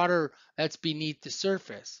is water that's beneath the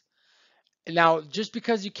surface. Now, just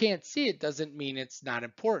because you can't see it doesn't mean it's not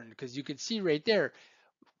important, because you can see right there,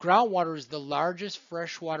 groundwater is the largest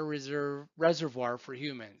freshwater reservoir for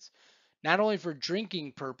humans. Not only for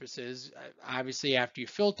drinking purposes, obviously after you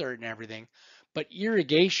filter it and everything, but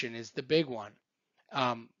irrigation is the big one.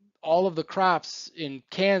 Um, all of the crops in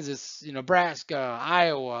Kansas, Nebraska,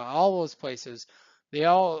 Iowa, all those places, they're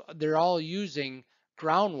all using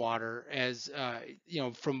groundwater as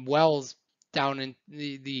from wells down in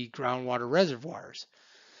the groundwater reservoirs.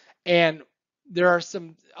 And there are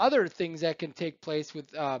some other things that can take place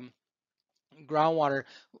with groundwater.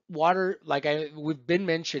 Water, like we've been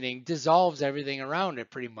mentioning, dissolves everything around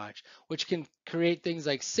it pretty much, which can create things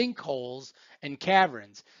like sinkholes and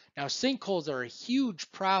caverns. Now, sinkholes are a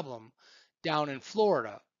huge problem down in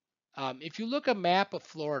Florida. If you look a map of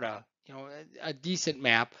Florida, a decent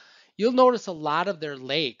map, you'll notice a lot of their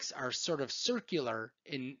lakes are sort of circular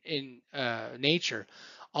in nature.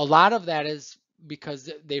 A lot of that is because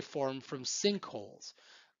they form from sinkholes.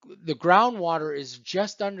 The groundwater is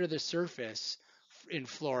just under the surface in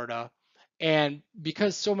Florida. And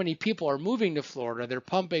because so many people are moving to Florida, they're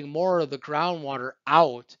pumping more of the groundwater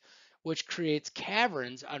out, which creates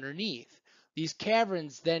caverns underneath. These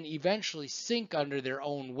caverns then eventually sink under their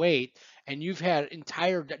own weight, and you've had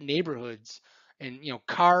entire neighborhoods and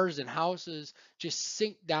cars and houses just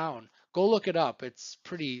sink down. Go look it up. It's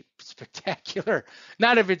pretty spectacular.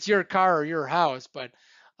 Not if it's your car or your house, but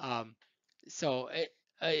um, so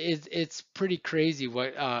it's pretty crazy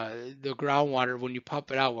what the groundwater, when you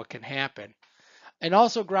pump it out, what can happen. And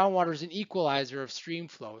also, groundwater is an equalizer of stream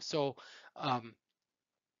flow. So um,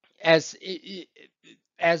 as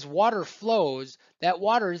as water flows, that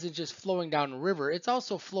water isn't just flowing down the river, it's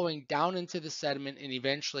also flowing down into the sediment and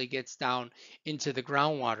eventually gets down into the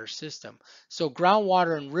groundwater system. So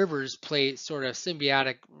groundwater and rivers play sort of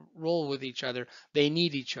symbiotic role with each other. They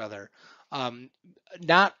need each other. Um,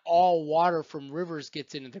 Not all water from rivers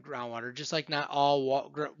gets into the groundwater, just like not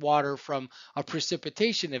all water from a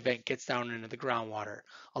precipitation event gets down into the groundwater.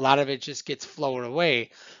 A lot of it just gets flowed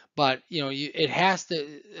away, but it has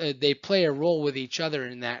to. They play a role with each other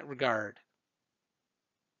in that regard.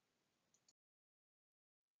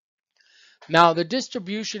 Now, the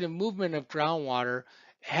distribution and movement of groundwater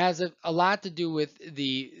has a lot to do with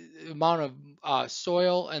the amount of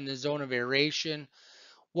soil and the zone of aeration,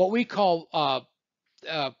 what we call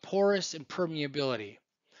porous and permeability.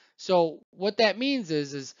 So what that means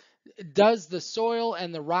is does the soil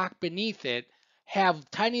and the rock beneath it have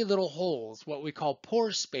tiny little holes, what we call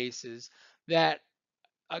pore spaces, that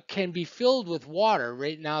can be filled with water.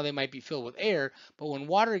 Right now they might be filled with air, but when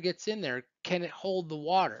water gets in there, can it hold the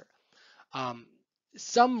water? Um,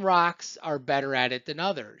 some rocks are better at it than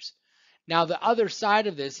others. Now, the other side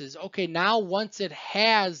of this is, okay, now once it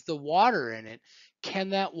has the water in it,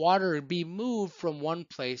 can that water be moved from one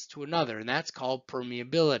place to another? And that's called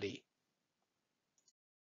permeability.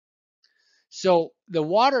 So the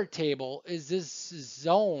water table is this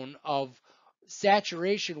zone of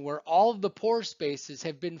saturation where all of the pore spaces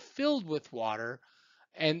have been filled with water,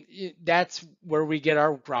 and that's where we get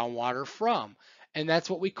our groundwater from. And that's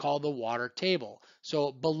what we call the water table.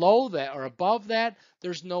 So below that or above that,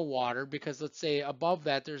 there's no water because let's say above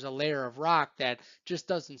that there's a layer of rock that just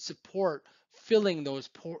doesn't support filling those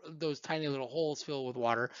tiny little holes filled with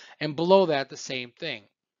water. And below that, the same thing.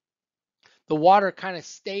 The water kind of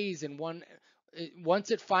stays in one.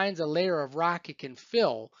 Once it finds a layer of rock it can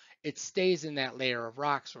fill, it stays in that layer of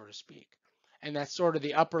rock, so to speak. And that's sort of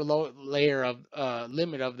the upper layer of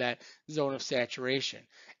limit of that zone of saturation.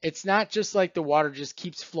 It's not just like the water just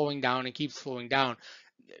keeps flowing down and keeps flowing down.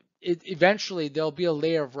 Eventually there'll be a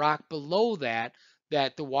layer of rock below that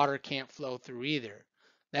that the water can't flow through either.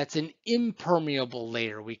 That's an impermeable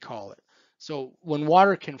layer, we call it. So when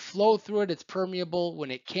water can flow through it, it's permeable.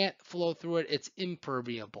 When it can't flow through it, it's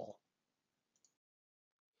impermeable.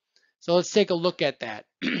 So let's take a look at that.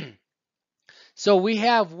 So we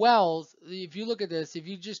have wells. If you look at this, if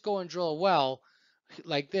you just go and drill a well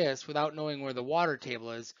like this without knowing where the water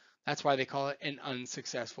table is, that's why they call it an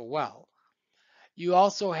unsuccessful well. You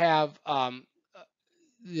also have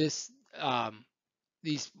this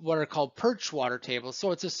these what are called perch water tables.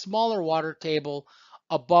 So it's a smaller water table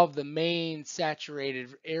above the main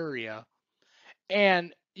saturated area.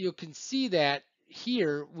 And you can see that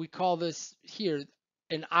here, we call this here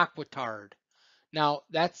an aquitard. Now,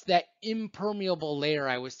 that's that impermeable layer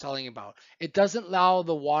I was telling you about. It doesn't allow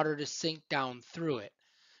the water to sink down through it.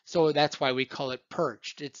 So that's why we call it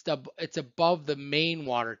perched. It's above the main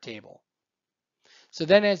water table. So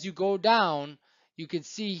then as you go down, you can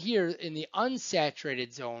see here in the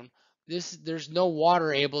unsaturated zone, there's no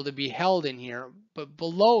water able to be held in here, but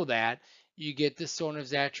below that, you get this zone of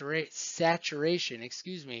saturation,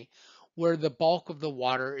 excuse me, where the bulk of the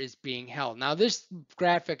water is being held. Now this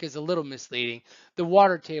graphic is a little misleading. The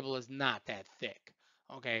water table is not that thick,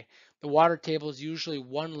 okay? The water table is usually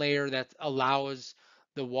one layer that allows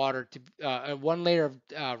the water to, one layer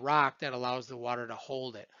of rock that allows the water to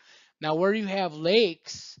hold it. Now, where you have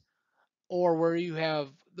lakes or where you have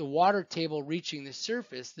the water table reaching the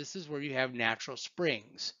surface, this is where you have natural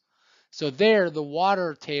springs. So there, the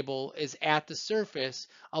water table is at the surface,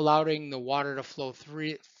 allowing the water to flow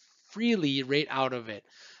freely right out of it.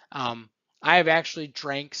 I have actually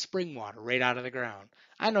drank spring water right out of the ground.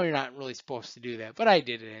 I know you're not really supposed to do that, but I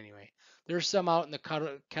did it anyway. There's some out in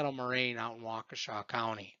the Kettle Moraine out in Waukesha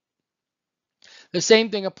County. The same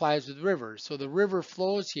thing applies with rivers. So the river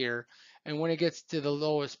flows here, and when it gets to the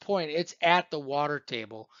lowest point, it's at the water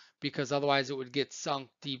table because otherwise it would get sunk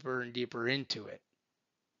deeper and deeper into it,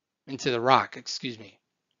 into the rock, excuse me.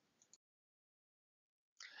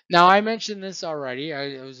 Now, I mentioned this already.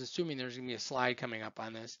 I was assuming there's going to be a slide coming up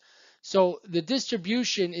on this. So the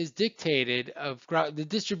distribution is dictated of the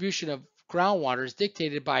distribution of groundwater is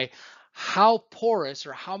dictated by how porous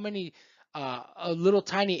or how many little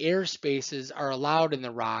tiny air spaces are allowed in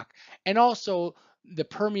the rock, and also the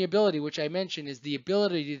permeability, which I mentioned, is the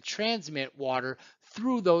ability to transmit water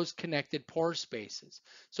through those connected pore spaces.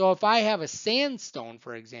 So if I have a sandstone,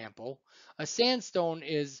 for example, a sandstone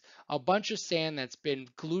is a bunch of sand that's been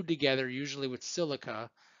glued together, usually with silica,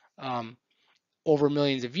 um, over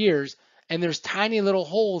millions of years. And there's tiny little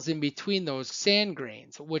holes in between those sand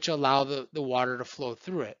grains, which allow the water to flow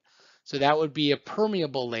through it. So that would be a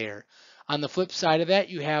permeable layer. On the flip side of that,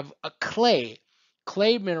 you have a clay.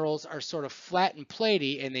 Clay minerals are sort of flat and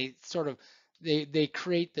platy, and they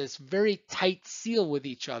create this very tight seal with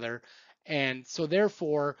each other. And so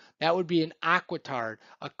therefore, that would be an aquitard.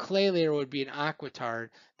 A clay layer would be an aquitard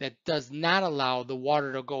that does not allow the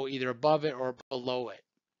water to go either above it or below it.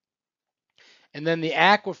 And then the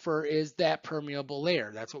aquifer is that permeable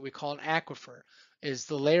layer. That's what we call an aquifer, is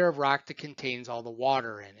the layer of rock that contains all the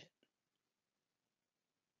water in it.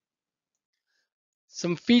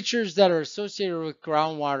 Some features that are associated with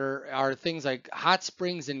groundwater are things like hot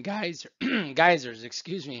springs and geysers,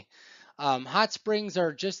 excuse me. Hot springs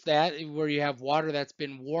are just that, where you have water that's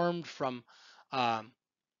been warmed from um,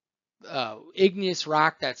 igneous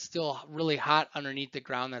rock that's still really hot underneath the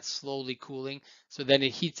ground that's slowly cooling. So then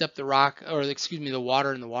it heats up the rock, or excuse me, the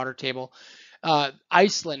water in the water table.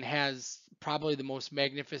 Iceland has probably the most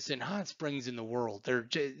magnificent hot springs in the world.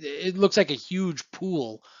 It looks like a huge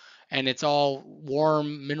pool, and it's all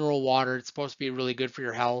warm mineral water. It's supposed to be really good for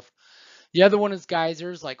your health. The other one is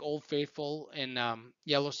geysers, like Old Faithful in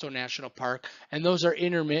Yellowstone National Park, and those are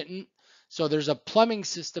intermittent. So there's a plumbing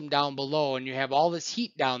system down below, and you have all this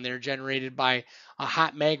heat down there generated by a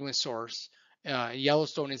hot magma source.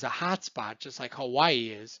 Yellowstone is a hot spot, just like Hawaii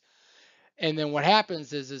is. And then what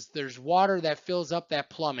happens is there's water that fills up that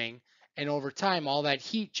plumbing, and over time, all that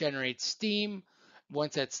heat generates steam.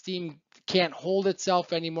 Once that steam can't hold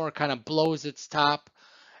itself anymore, it kind of blows its top,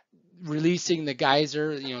 releasing the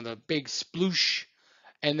geyser, the big sploosh,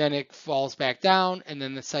 and then it falls back down, and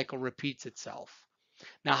then the cycle repeats itself.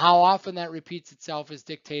 Now, how often that repeats itself is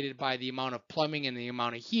dictated by the amount of plumbing and the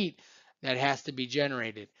amount of heat that has to be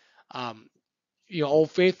generated. Um, Old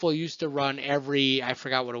Faithful used to run every, I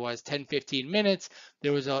forgot what it was, 10, 15 minutes.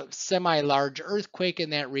 There was a semi-large earthquake in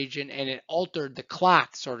that region, and it altered the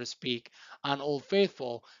clock, so to speak, on Old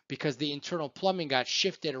Faithful because the internal plumbing got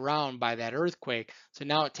shifted around by that earthquake. So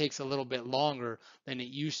now it takes a little bit longer than it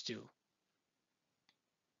used to.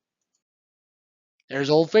 There's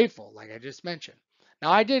Old Faithful, like I just mentioned.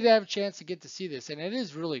 Now, I did have a chance to get to see this, and it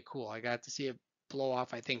is really cool. I got to see it blow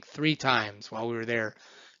off, I think, 3 times while we were there,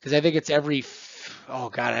 because I think it's every, oh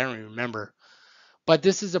God, I don't even remember. But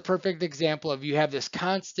this is a perfect example of you have this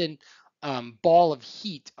constant ball of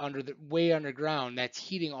heat way underground that's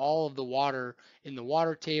heating all of the water in the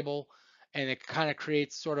water table, and it kind of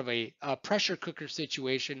creates sort of a pressure cooker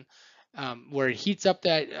situation where it heats up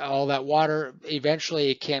that all that water. Eventually,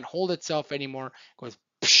 it can't hold itself anymore. It goes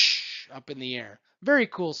psh, up in the air. Very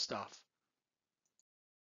cool stuff.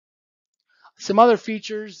 Some other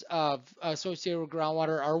features associated with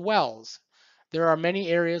groundwater are wells. There are many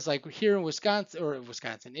areas like here in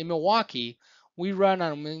Wisconsin, in Milwaukee, we run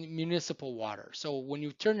on municipal water. So when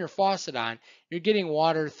you turn your faucet on, you're getting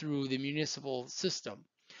water through the municipal system.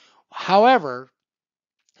 However,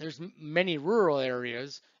 there's many rural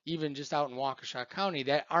areas, even just out in Waukesha County,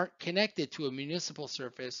 that aren't connected to a municipal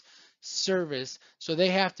service, so they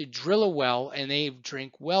have to drill a well and they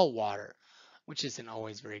drink well water, which isn't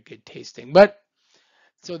always very good tasting. But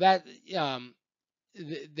so um,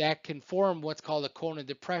 that can form what's called a cone of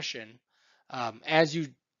depression. As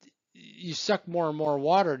you suck more and more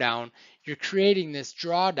water down, you're creating this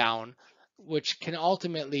drawdown, which can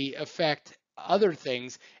ultimately affect other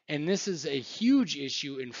things. And this is a huge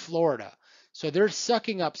issue in Florida. So they're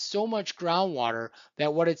sucking up so much groundwater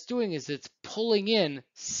that what it's doing is it's pulling in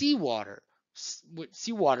seawater.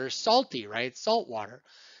 Seawater is salty, right? Salt water.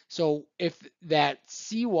 So if that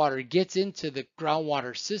seawater gets into the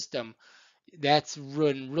groundwater system, that's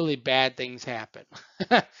when really bad things happen.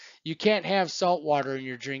 You can't have salt water in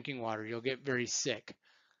your drinking water. You'll get very sick.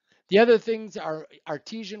 The other things are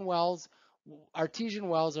artesian wells. Artesian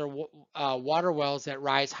wells are water wells that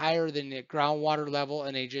rise higher than the groundwater level,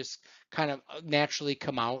 and they just kind of naturally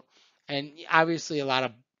come out. And obviously, a lot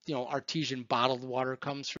of artesian bottled water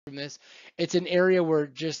comes from this. It's an area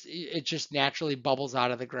where it just naturally bubbles out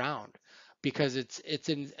of the ground because it's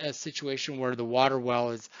in a situation where the water well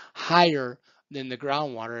is higher than the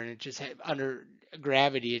groundwater, and it just under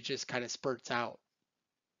gravity, it just kind of spurts out.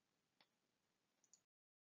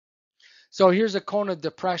 So here's a cone of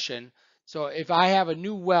depression. So if I have a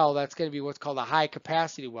new well, that's going to be what's called a high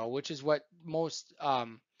capacity well, which is what most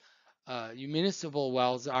municipal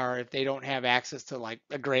wells are if they don't have access to like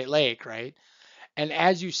a Great Lake, right? And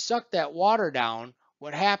as you suck that water down,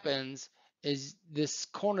 what happens is this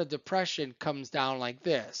cone of depression comes down like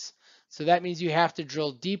this. So that means you have to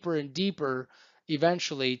drill deeper and deeper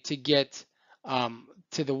eventually to get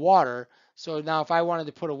to the water. So now if I wanted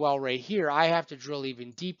to put a well right here, I have to drill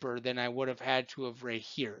even deeper than I would have had to have right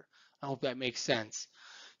here. I hope that makes sense.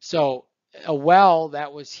 So a well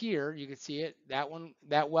that was here, you can see it, that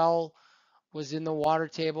well was in the water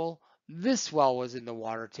table. This well was in the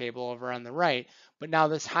water table over on the right. But now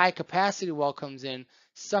this high capacity well comes in,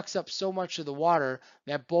 sucks up so much of the water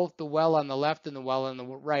that both the well on the left and the well on the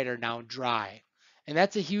right are now dry. And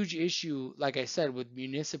that's a huge issue, like I said, with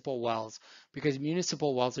municipal wells, because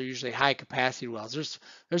municipal wells are usually high capacity wells.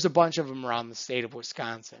 There's a bunch of them around the state of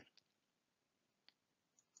Wisconsin.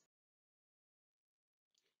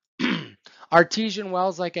 Artesian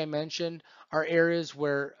wells, like I mentioned, are areas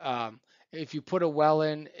where if you put a well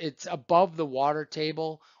in, it's above the water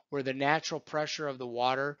table where the natural pressure of the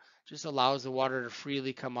water just allows the water to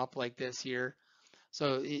freely come up like this here.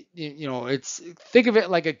 So it's think of it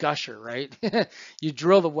like a gusher, right? You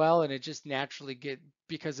drill the well and it just naturally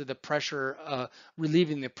because of the pressure,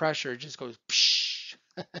 relieving the pressure, it just goes psh.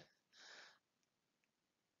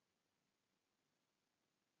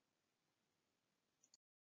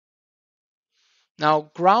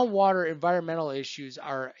 Now, groundwater environmental issues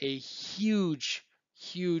are a huge,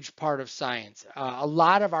 huge part of science. A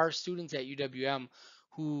lot of our students at UWM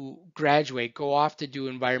who graduate go off to do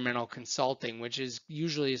environmental consulting, which is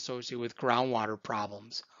usually associated with groundwater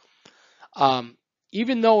problems. Um,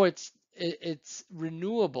 Even though it's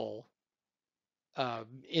renewable,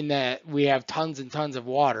 in that we have tons and tons of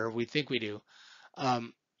water, we think we do.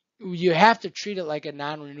 Um, you have to treat it like a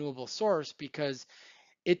non-renewable source because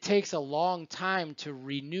it takes a long time to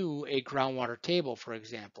renew a groundwater table, for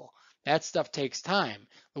example. That stuff takes time.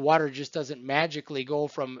 The water just doesn't magically go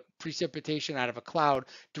from precipitation out of a cloud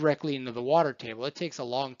directly into the water table. It takes a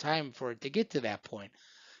long time for it to get to that point.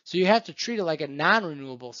 So you have to treat it like a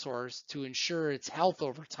non-renewable source to ensure its health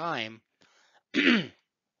over time.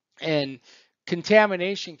 And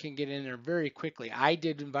contamination can get in there very quickly. I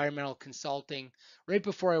did environmental consulting right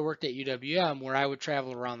before I worked at UWM, where I would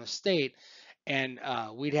travel around the state, and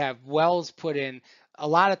we'd have wells put in a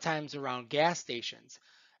lot of times around gas stations.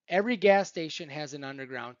 Every gas station has an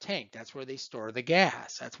underground tank. That's where they store the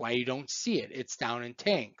gas. That's why you don't see it. It's down in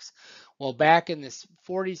tanks. Well, back in the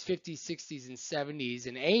 40s, 50s, 60s, and 70s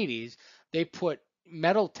and 80s, they put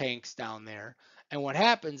metal tanks down there. And what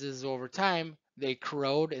happens is over time, they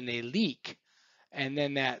corrode and they leak. And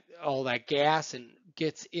then that all that gas and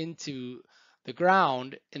gets into the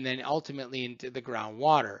ground and then ultimately into the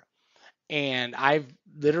groundwater. And I've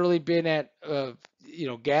literally been at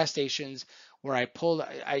gas stations where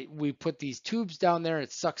we put these tubes down there.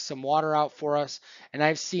 It sucks some water out for us, and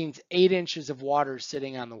I've seen 8 inches of water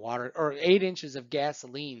sitting on the water, or 8 inches of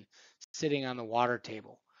gasoline sitting on the water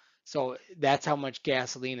table. So that's how much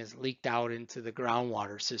gasoline is leaked out into the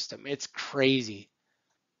groundwater system. It's crazy.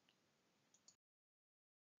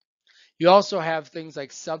 You also have things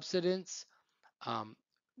like subsidence, um,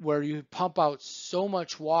 where you pump out so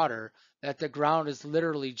much water that the ground is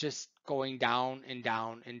literally just going down and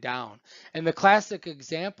down and down. And the classic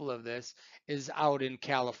example of this is out in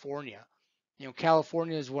California.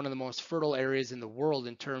 California is one of the most fertile areas in the world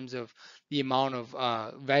in terms of the amount of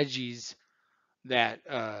veggies that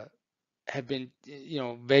have been,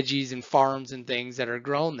 veggies and farms and things that are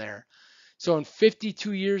grown there. So in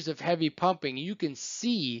 52 years of heavy pumping, you can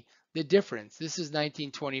see the difference. This is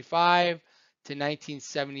 1925 to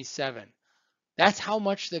 1977. That's how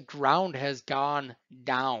much the ground has gone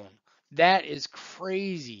down. That is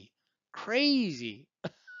crazy. Crazy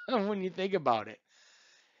when you think about it.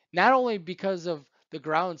 Not only because of the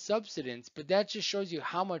ground subsidence, but that just shows you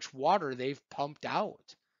how much water they've pumped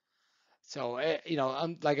out. So,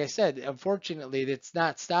 like I said, unfortunately, it's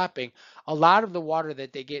not stopping. A lot of the water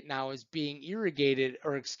that they get now is being irrigated,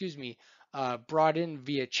 or excuse me, brought in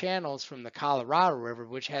via channels from the Colorado River,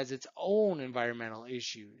 which has its own environmental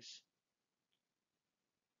issues.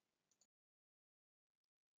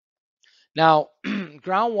 Now,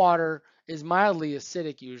 groundwater is mildly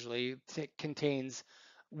acidic usually. It contains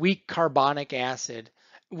weak carbonic acid,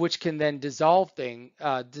 which can then dissolve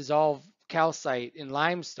calcite in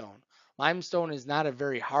limestone. Limestone is not a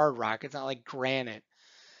very hard rock. It's not like granite.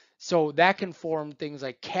 So that can form things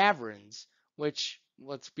like caverns, which,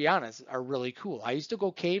 let's be honest, are really cool. I used to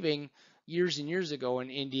go caving years and years ago in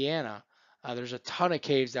Indiana. There's a ton of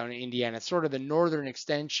caves down in Indiana. It's sort of the northern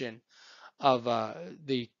extension of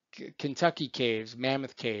the Kentucky caves,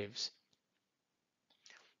 Mammoth caves.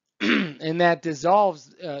 And that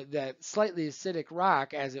dissolves that slightly acidic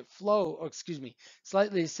rock as it flow, oh, excuse me,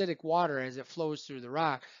 slightly acidic water as it flows through the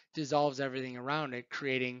rock dissolves everything around it,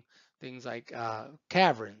 creating things like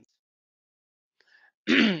caverns.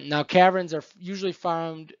 Now, caverns are usually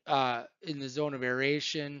found in the zone of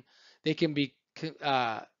aeration. They can be,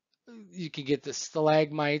 uh, you can get the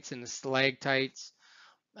stalagmites and the stalactites.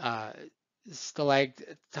 Uh,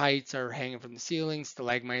 Stalactites are hanging from the ceiling,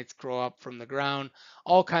 stalagmites grow up from the ground,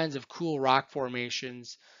 all kinds of cool rock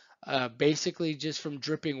formations, basically just from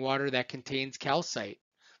dripping water that contains calcite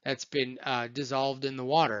that's been dissolved in the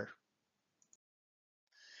water.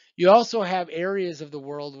 You also have areas of the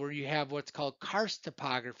world where you have what's called karst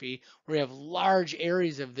topography, where you have large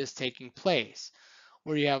areas of this taking place,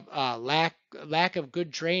 where you have lack of good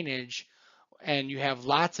drainage and you have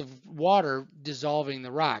lots of water dissolving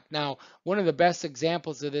the rock. Now, one of the best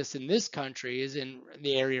examples of this in this country is in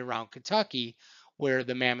the area around Kentucky where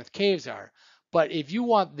the Mammoth Caves are. But if you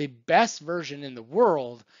want the best version in the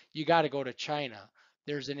world, you got to go to China.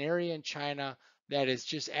 There's an area in China that is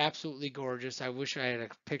just absolutely gorgeous. I wish I had a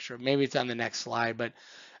picture. Maybe it's on the next slide, but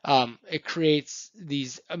it creates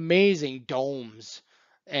these amazing domes,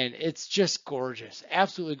 and it's just gorgeous,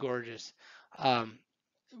 absolutely gorgeous. Um,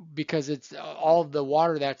 because it's all of the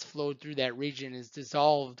water that's flowed through that region is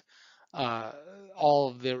dissolved, uh, all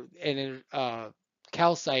of the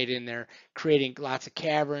calcite in there, creating lots of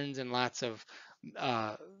caverns and lots of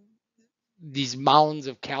uh, these mounds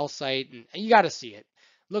of calcite, and you got to see it.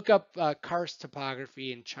 Look up karst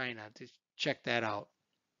topography in China to check that out.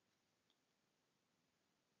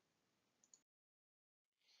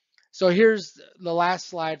 So here's the last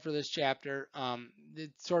slide for this chapter. The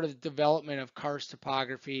sort of development of karst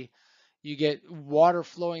topography. You get water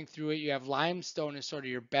flowing through it. You have limestone as sort of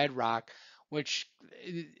your bedrock, which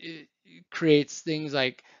it creates things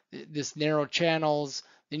like this narrow channels.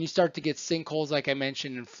 Then you start to get sinkholes, like I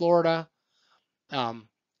mentioned in Florida. Um,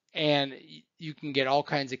 and you can get all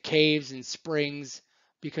kinds of caves and springs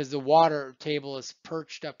because the water table is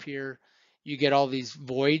perched up here. You get all these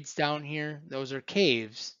voids down here. Those are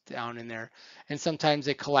caves down in there. And sometimes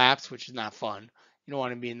they collapse, which is not fun. You don't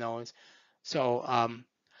want to be in those. So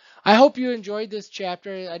I hope you enjoyed this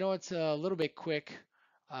chapter. I know it's a little bit quick.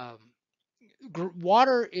 Um,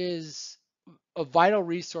 Water is a vital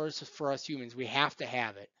resource for us humans. We have to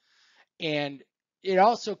have it. And it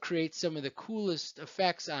also creates some of the coolest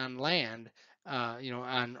effects on land,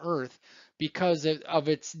 on Earth, because of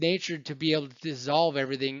its nature to be able to dissolve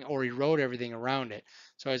everything or erode everything around it.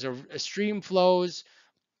 So as a stream flows,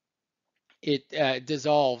 it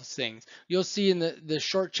dissolves things. You'll see in the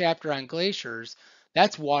short chapter on glaciers,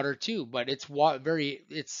 that's water too, but it's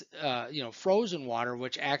frozen water,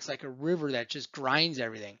 which acts like a river that just grinds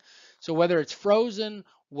everything. So whether it's frozen,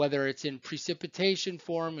 whether it's in precipitation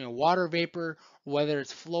form, water vapor, whether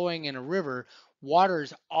it's flowing in a river, water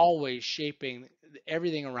is always shaping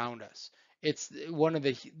everything around us. It's one of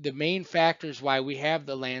the main factors why we have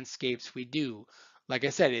the landscapes we do. Like I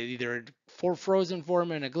said, either for frozen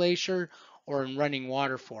form in a glacier or in running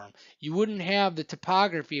water form. You wouldn't have the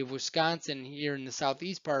topography of Wisconsin here in the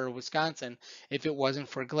southeast part of Wisconsin if it wasn't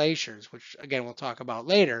for glaciers, which again we'll talk about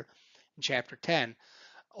later in chapter 10.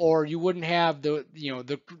 Or you wouldn't have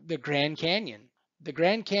the Grand Canyon. The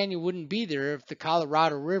Grand Canyon wouldn't be there if the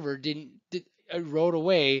Colorado River didn't erode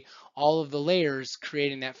away all of the layers,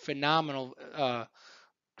 creating that phenomenal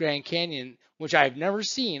Grand Canyon, which I've never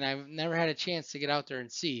seen. I've never had a chance to get out there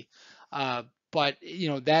and see. But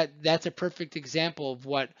that's a perfect example of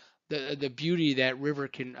what the beauty that river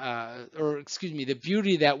can, or excuse me, the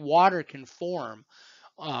beauty that water can form,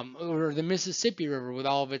 or the Mississippi River with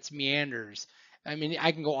all of its meanders. I mean,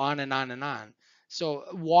 I can go on and on and on. So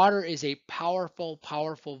water is a powerful,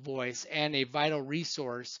 powerful voice and a vital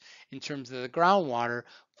resource in terms of the groundwater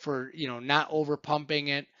for, not over pumping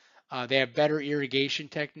it. They have better irrigation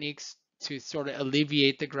techniques to sort of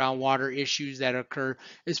alleviate the groundwater issues that occur,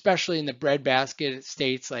 especially in the breadbasket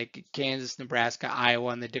states like Kansas, Nebraska,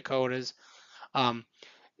 Iowa, and the Dakotas. Um,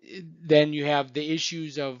 then you have the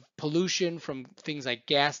issues of pollution from things like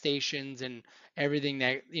gas stations and everything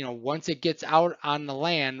that, once it gets out on the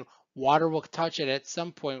land, water will touch it at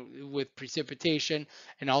some point with precipitation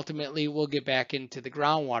and ultimately will get back into the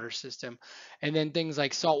groundwater system. And then things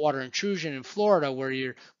like saltwater intrusion in Florida, where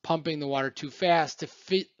you're pumping the water too fast to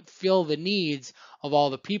fill the needs of all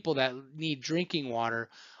the people that need drinking water.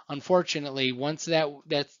 Unfortunately, once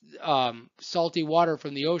that salty water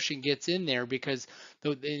from the ocean gets in there, because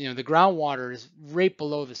the groundwater is right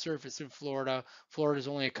below the surface in Florida. Florida is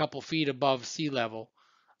only a couple feet above sea level,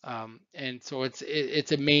 and so it's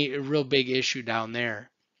a real big issue down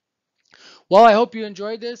there. Well, I hope you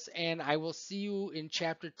enjoyed this, and I will see you in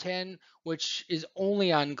chapter 10, which is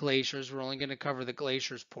only on glaciers. We're only going to cover the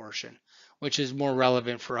glaciers portion, which is more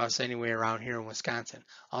relevant for us anyway around here in Wisconsin.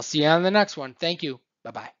 I'll see you on the next one. Thank you.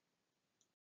 Bye bye.